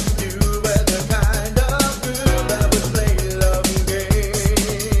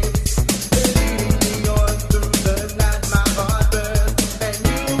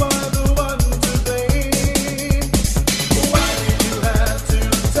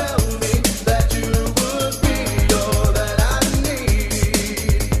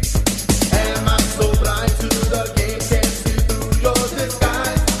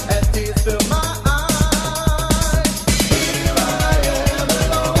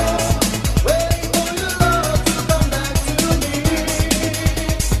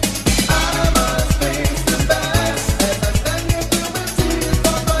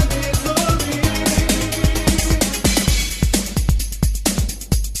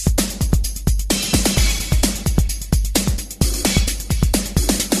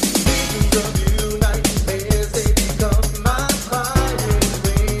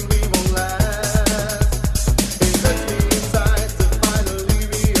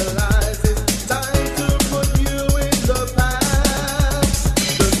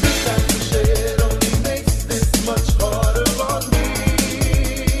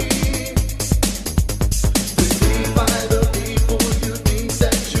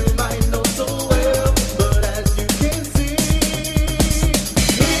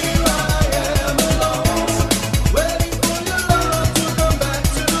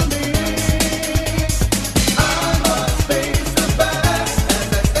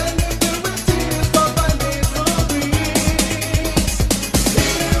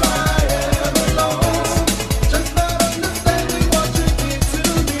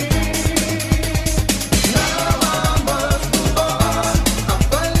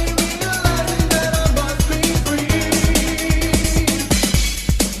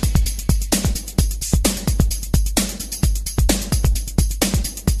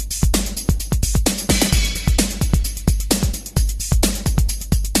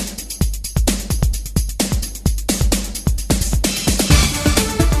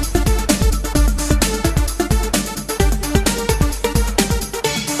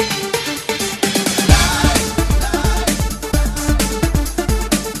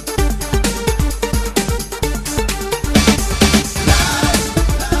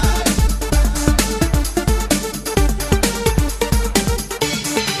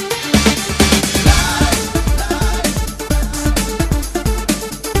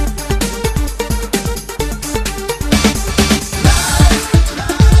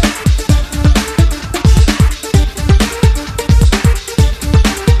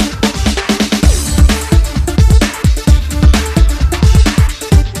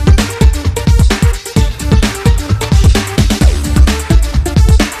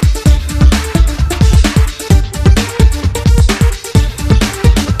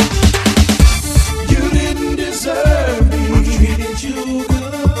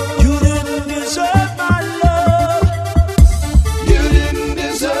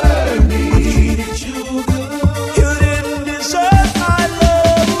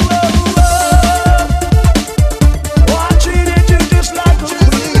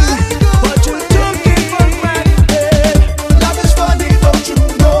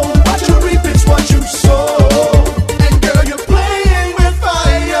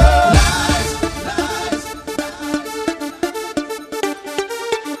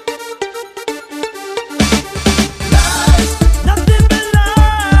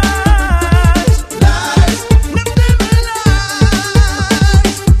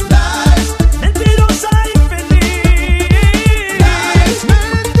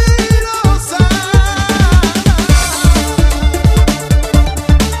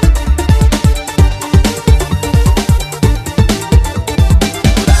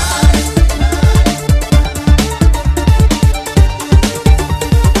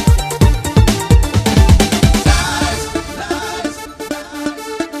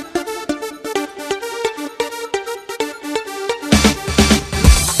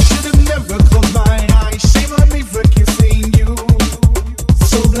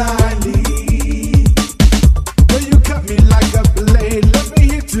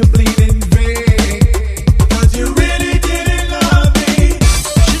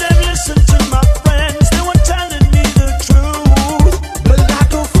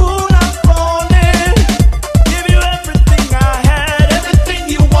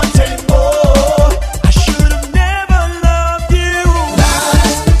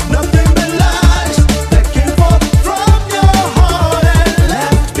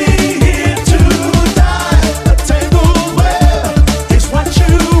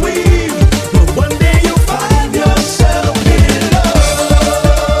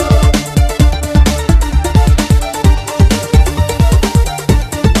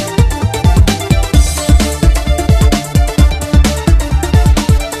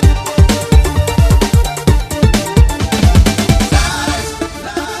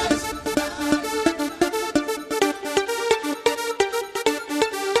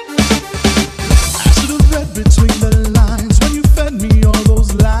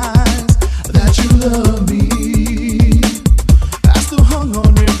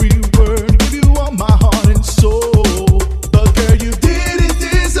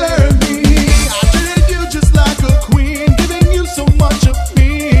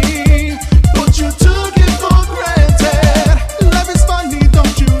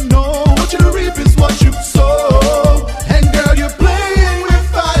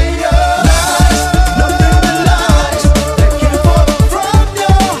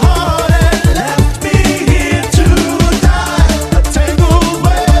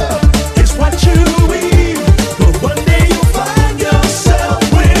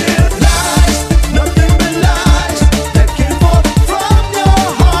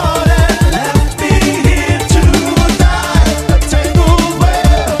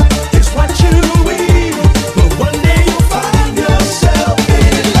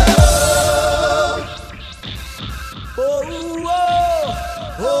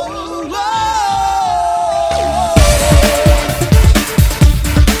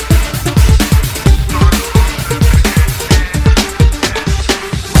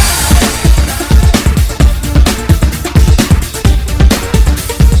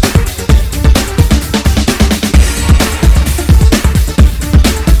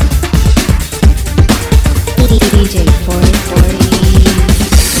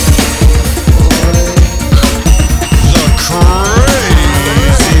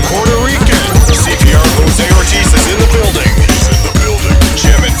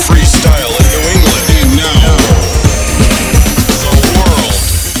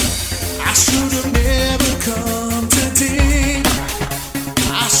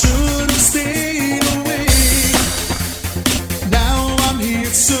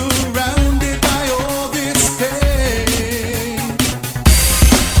 surrounded by all this pain.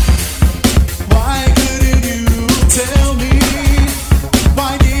 Why couldn't you tell me?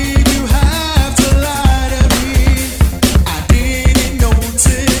 Why did you have to lie to me? I didn't know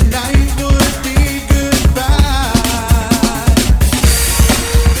tonight would be goodbye.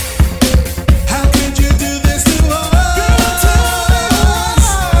 How could you do this to us?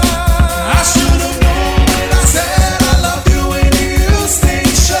 I should have known when I said I love you and you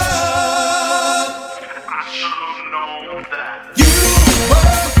stayed shut. I should have known that. You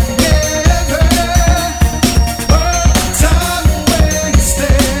were never worth time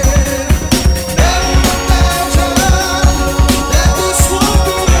wasted. Never imagined that this would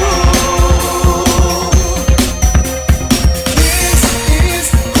be This is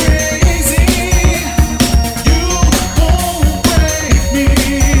crazy. You won't break me.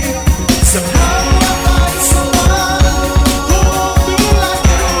 Somehow I find someone who won't be like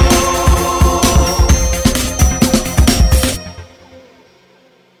you.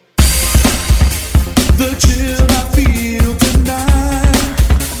 The chill I feel tonight,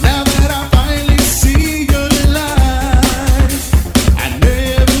 now that I finally see your light. I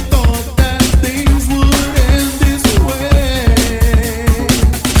never thought that things would end this way.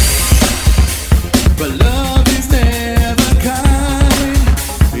 But love is never kind,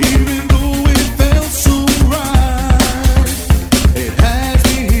 even though it felt so right. It has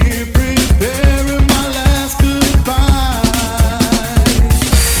me here preparing my last goodbye.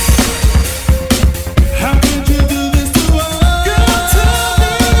 How could you do this to us? Girl, tell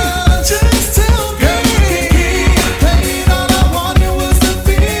me, just tell me. Girl, you can keep the pain. All I wanted was to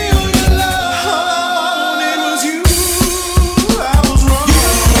feel your love. All I wanted was you. I was wrong. You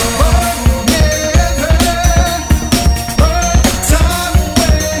were never worth time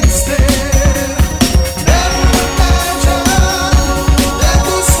wasted. Never imagined that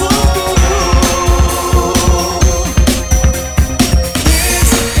this would be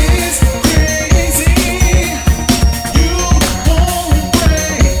This is crazy. You won't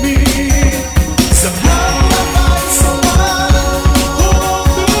break me. Somehow I find someone who won't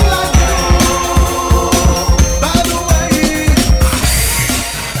be like you. By the way,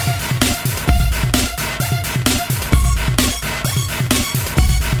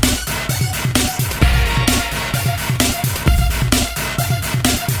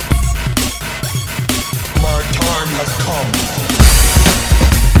 My time has come.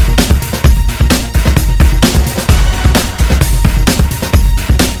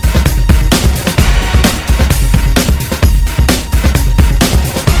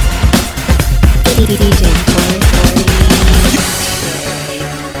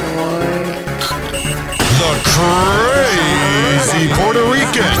 The crazy Puerto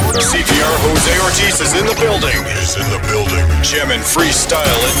Rican. CPR Jose Ortiz is in the building. Jamming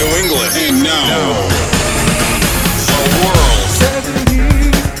freestyle in New England. And now, the world. 7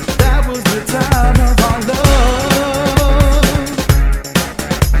 years, that was the time of our love.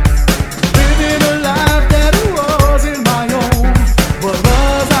 Living a life that wasn't my own. What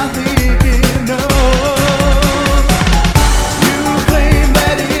was I thinking of? You claim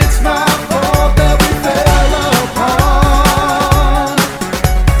that it's my fault that we fell apart.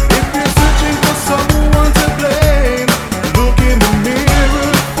 If you're searching for someone to blame, look in the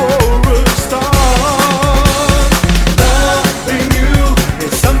mirror for a start. Love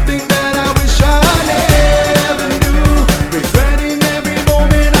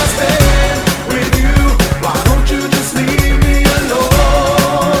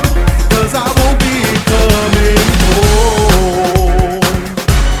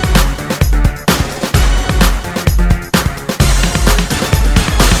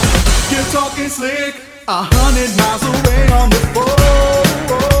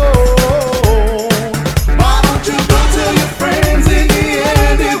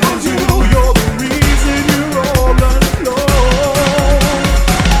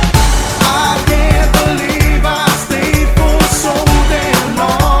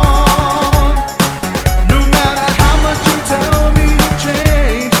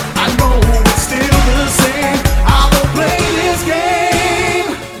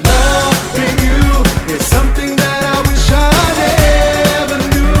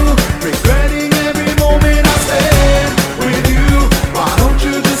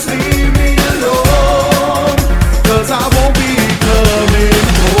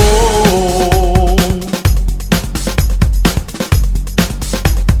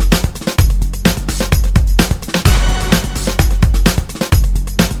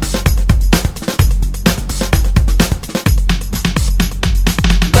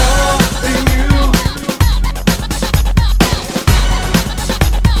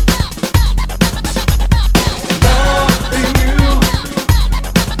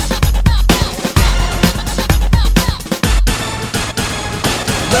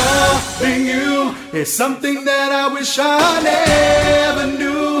It's something that I wish I never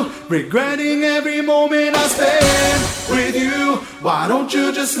knew. Regretting every moment I spend with you. Why don't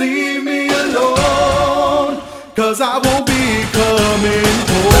you just leave me alone? 'Cause I won't be coming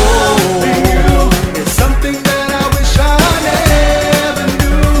home. It's something that I wish I never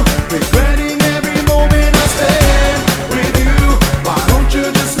knew. Regretting every moment I spend with you. Why don't you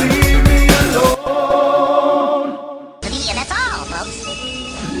just leave me alone? And that's all, folks.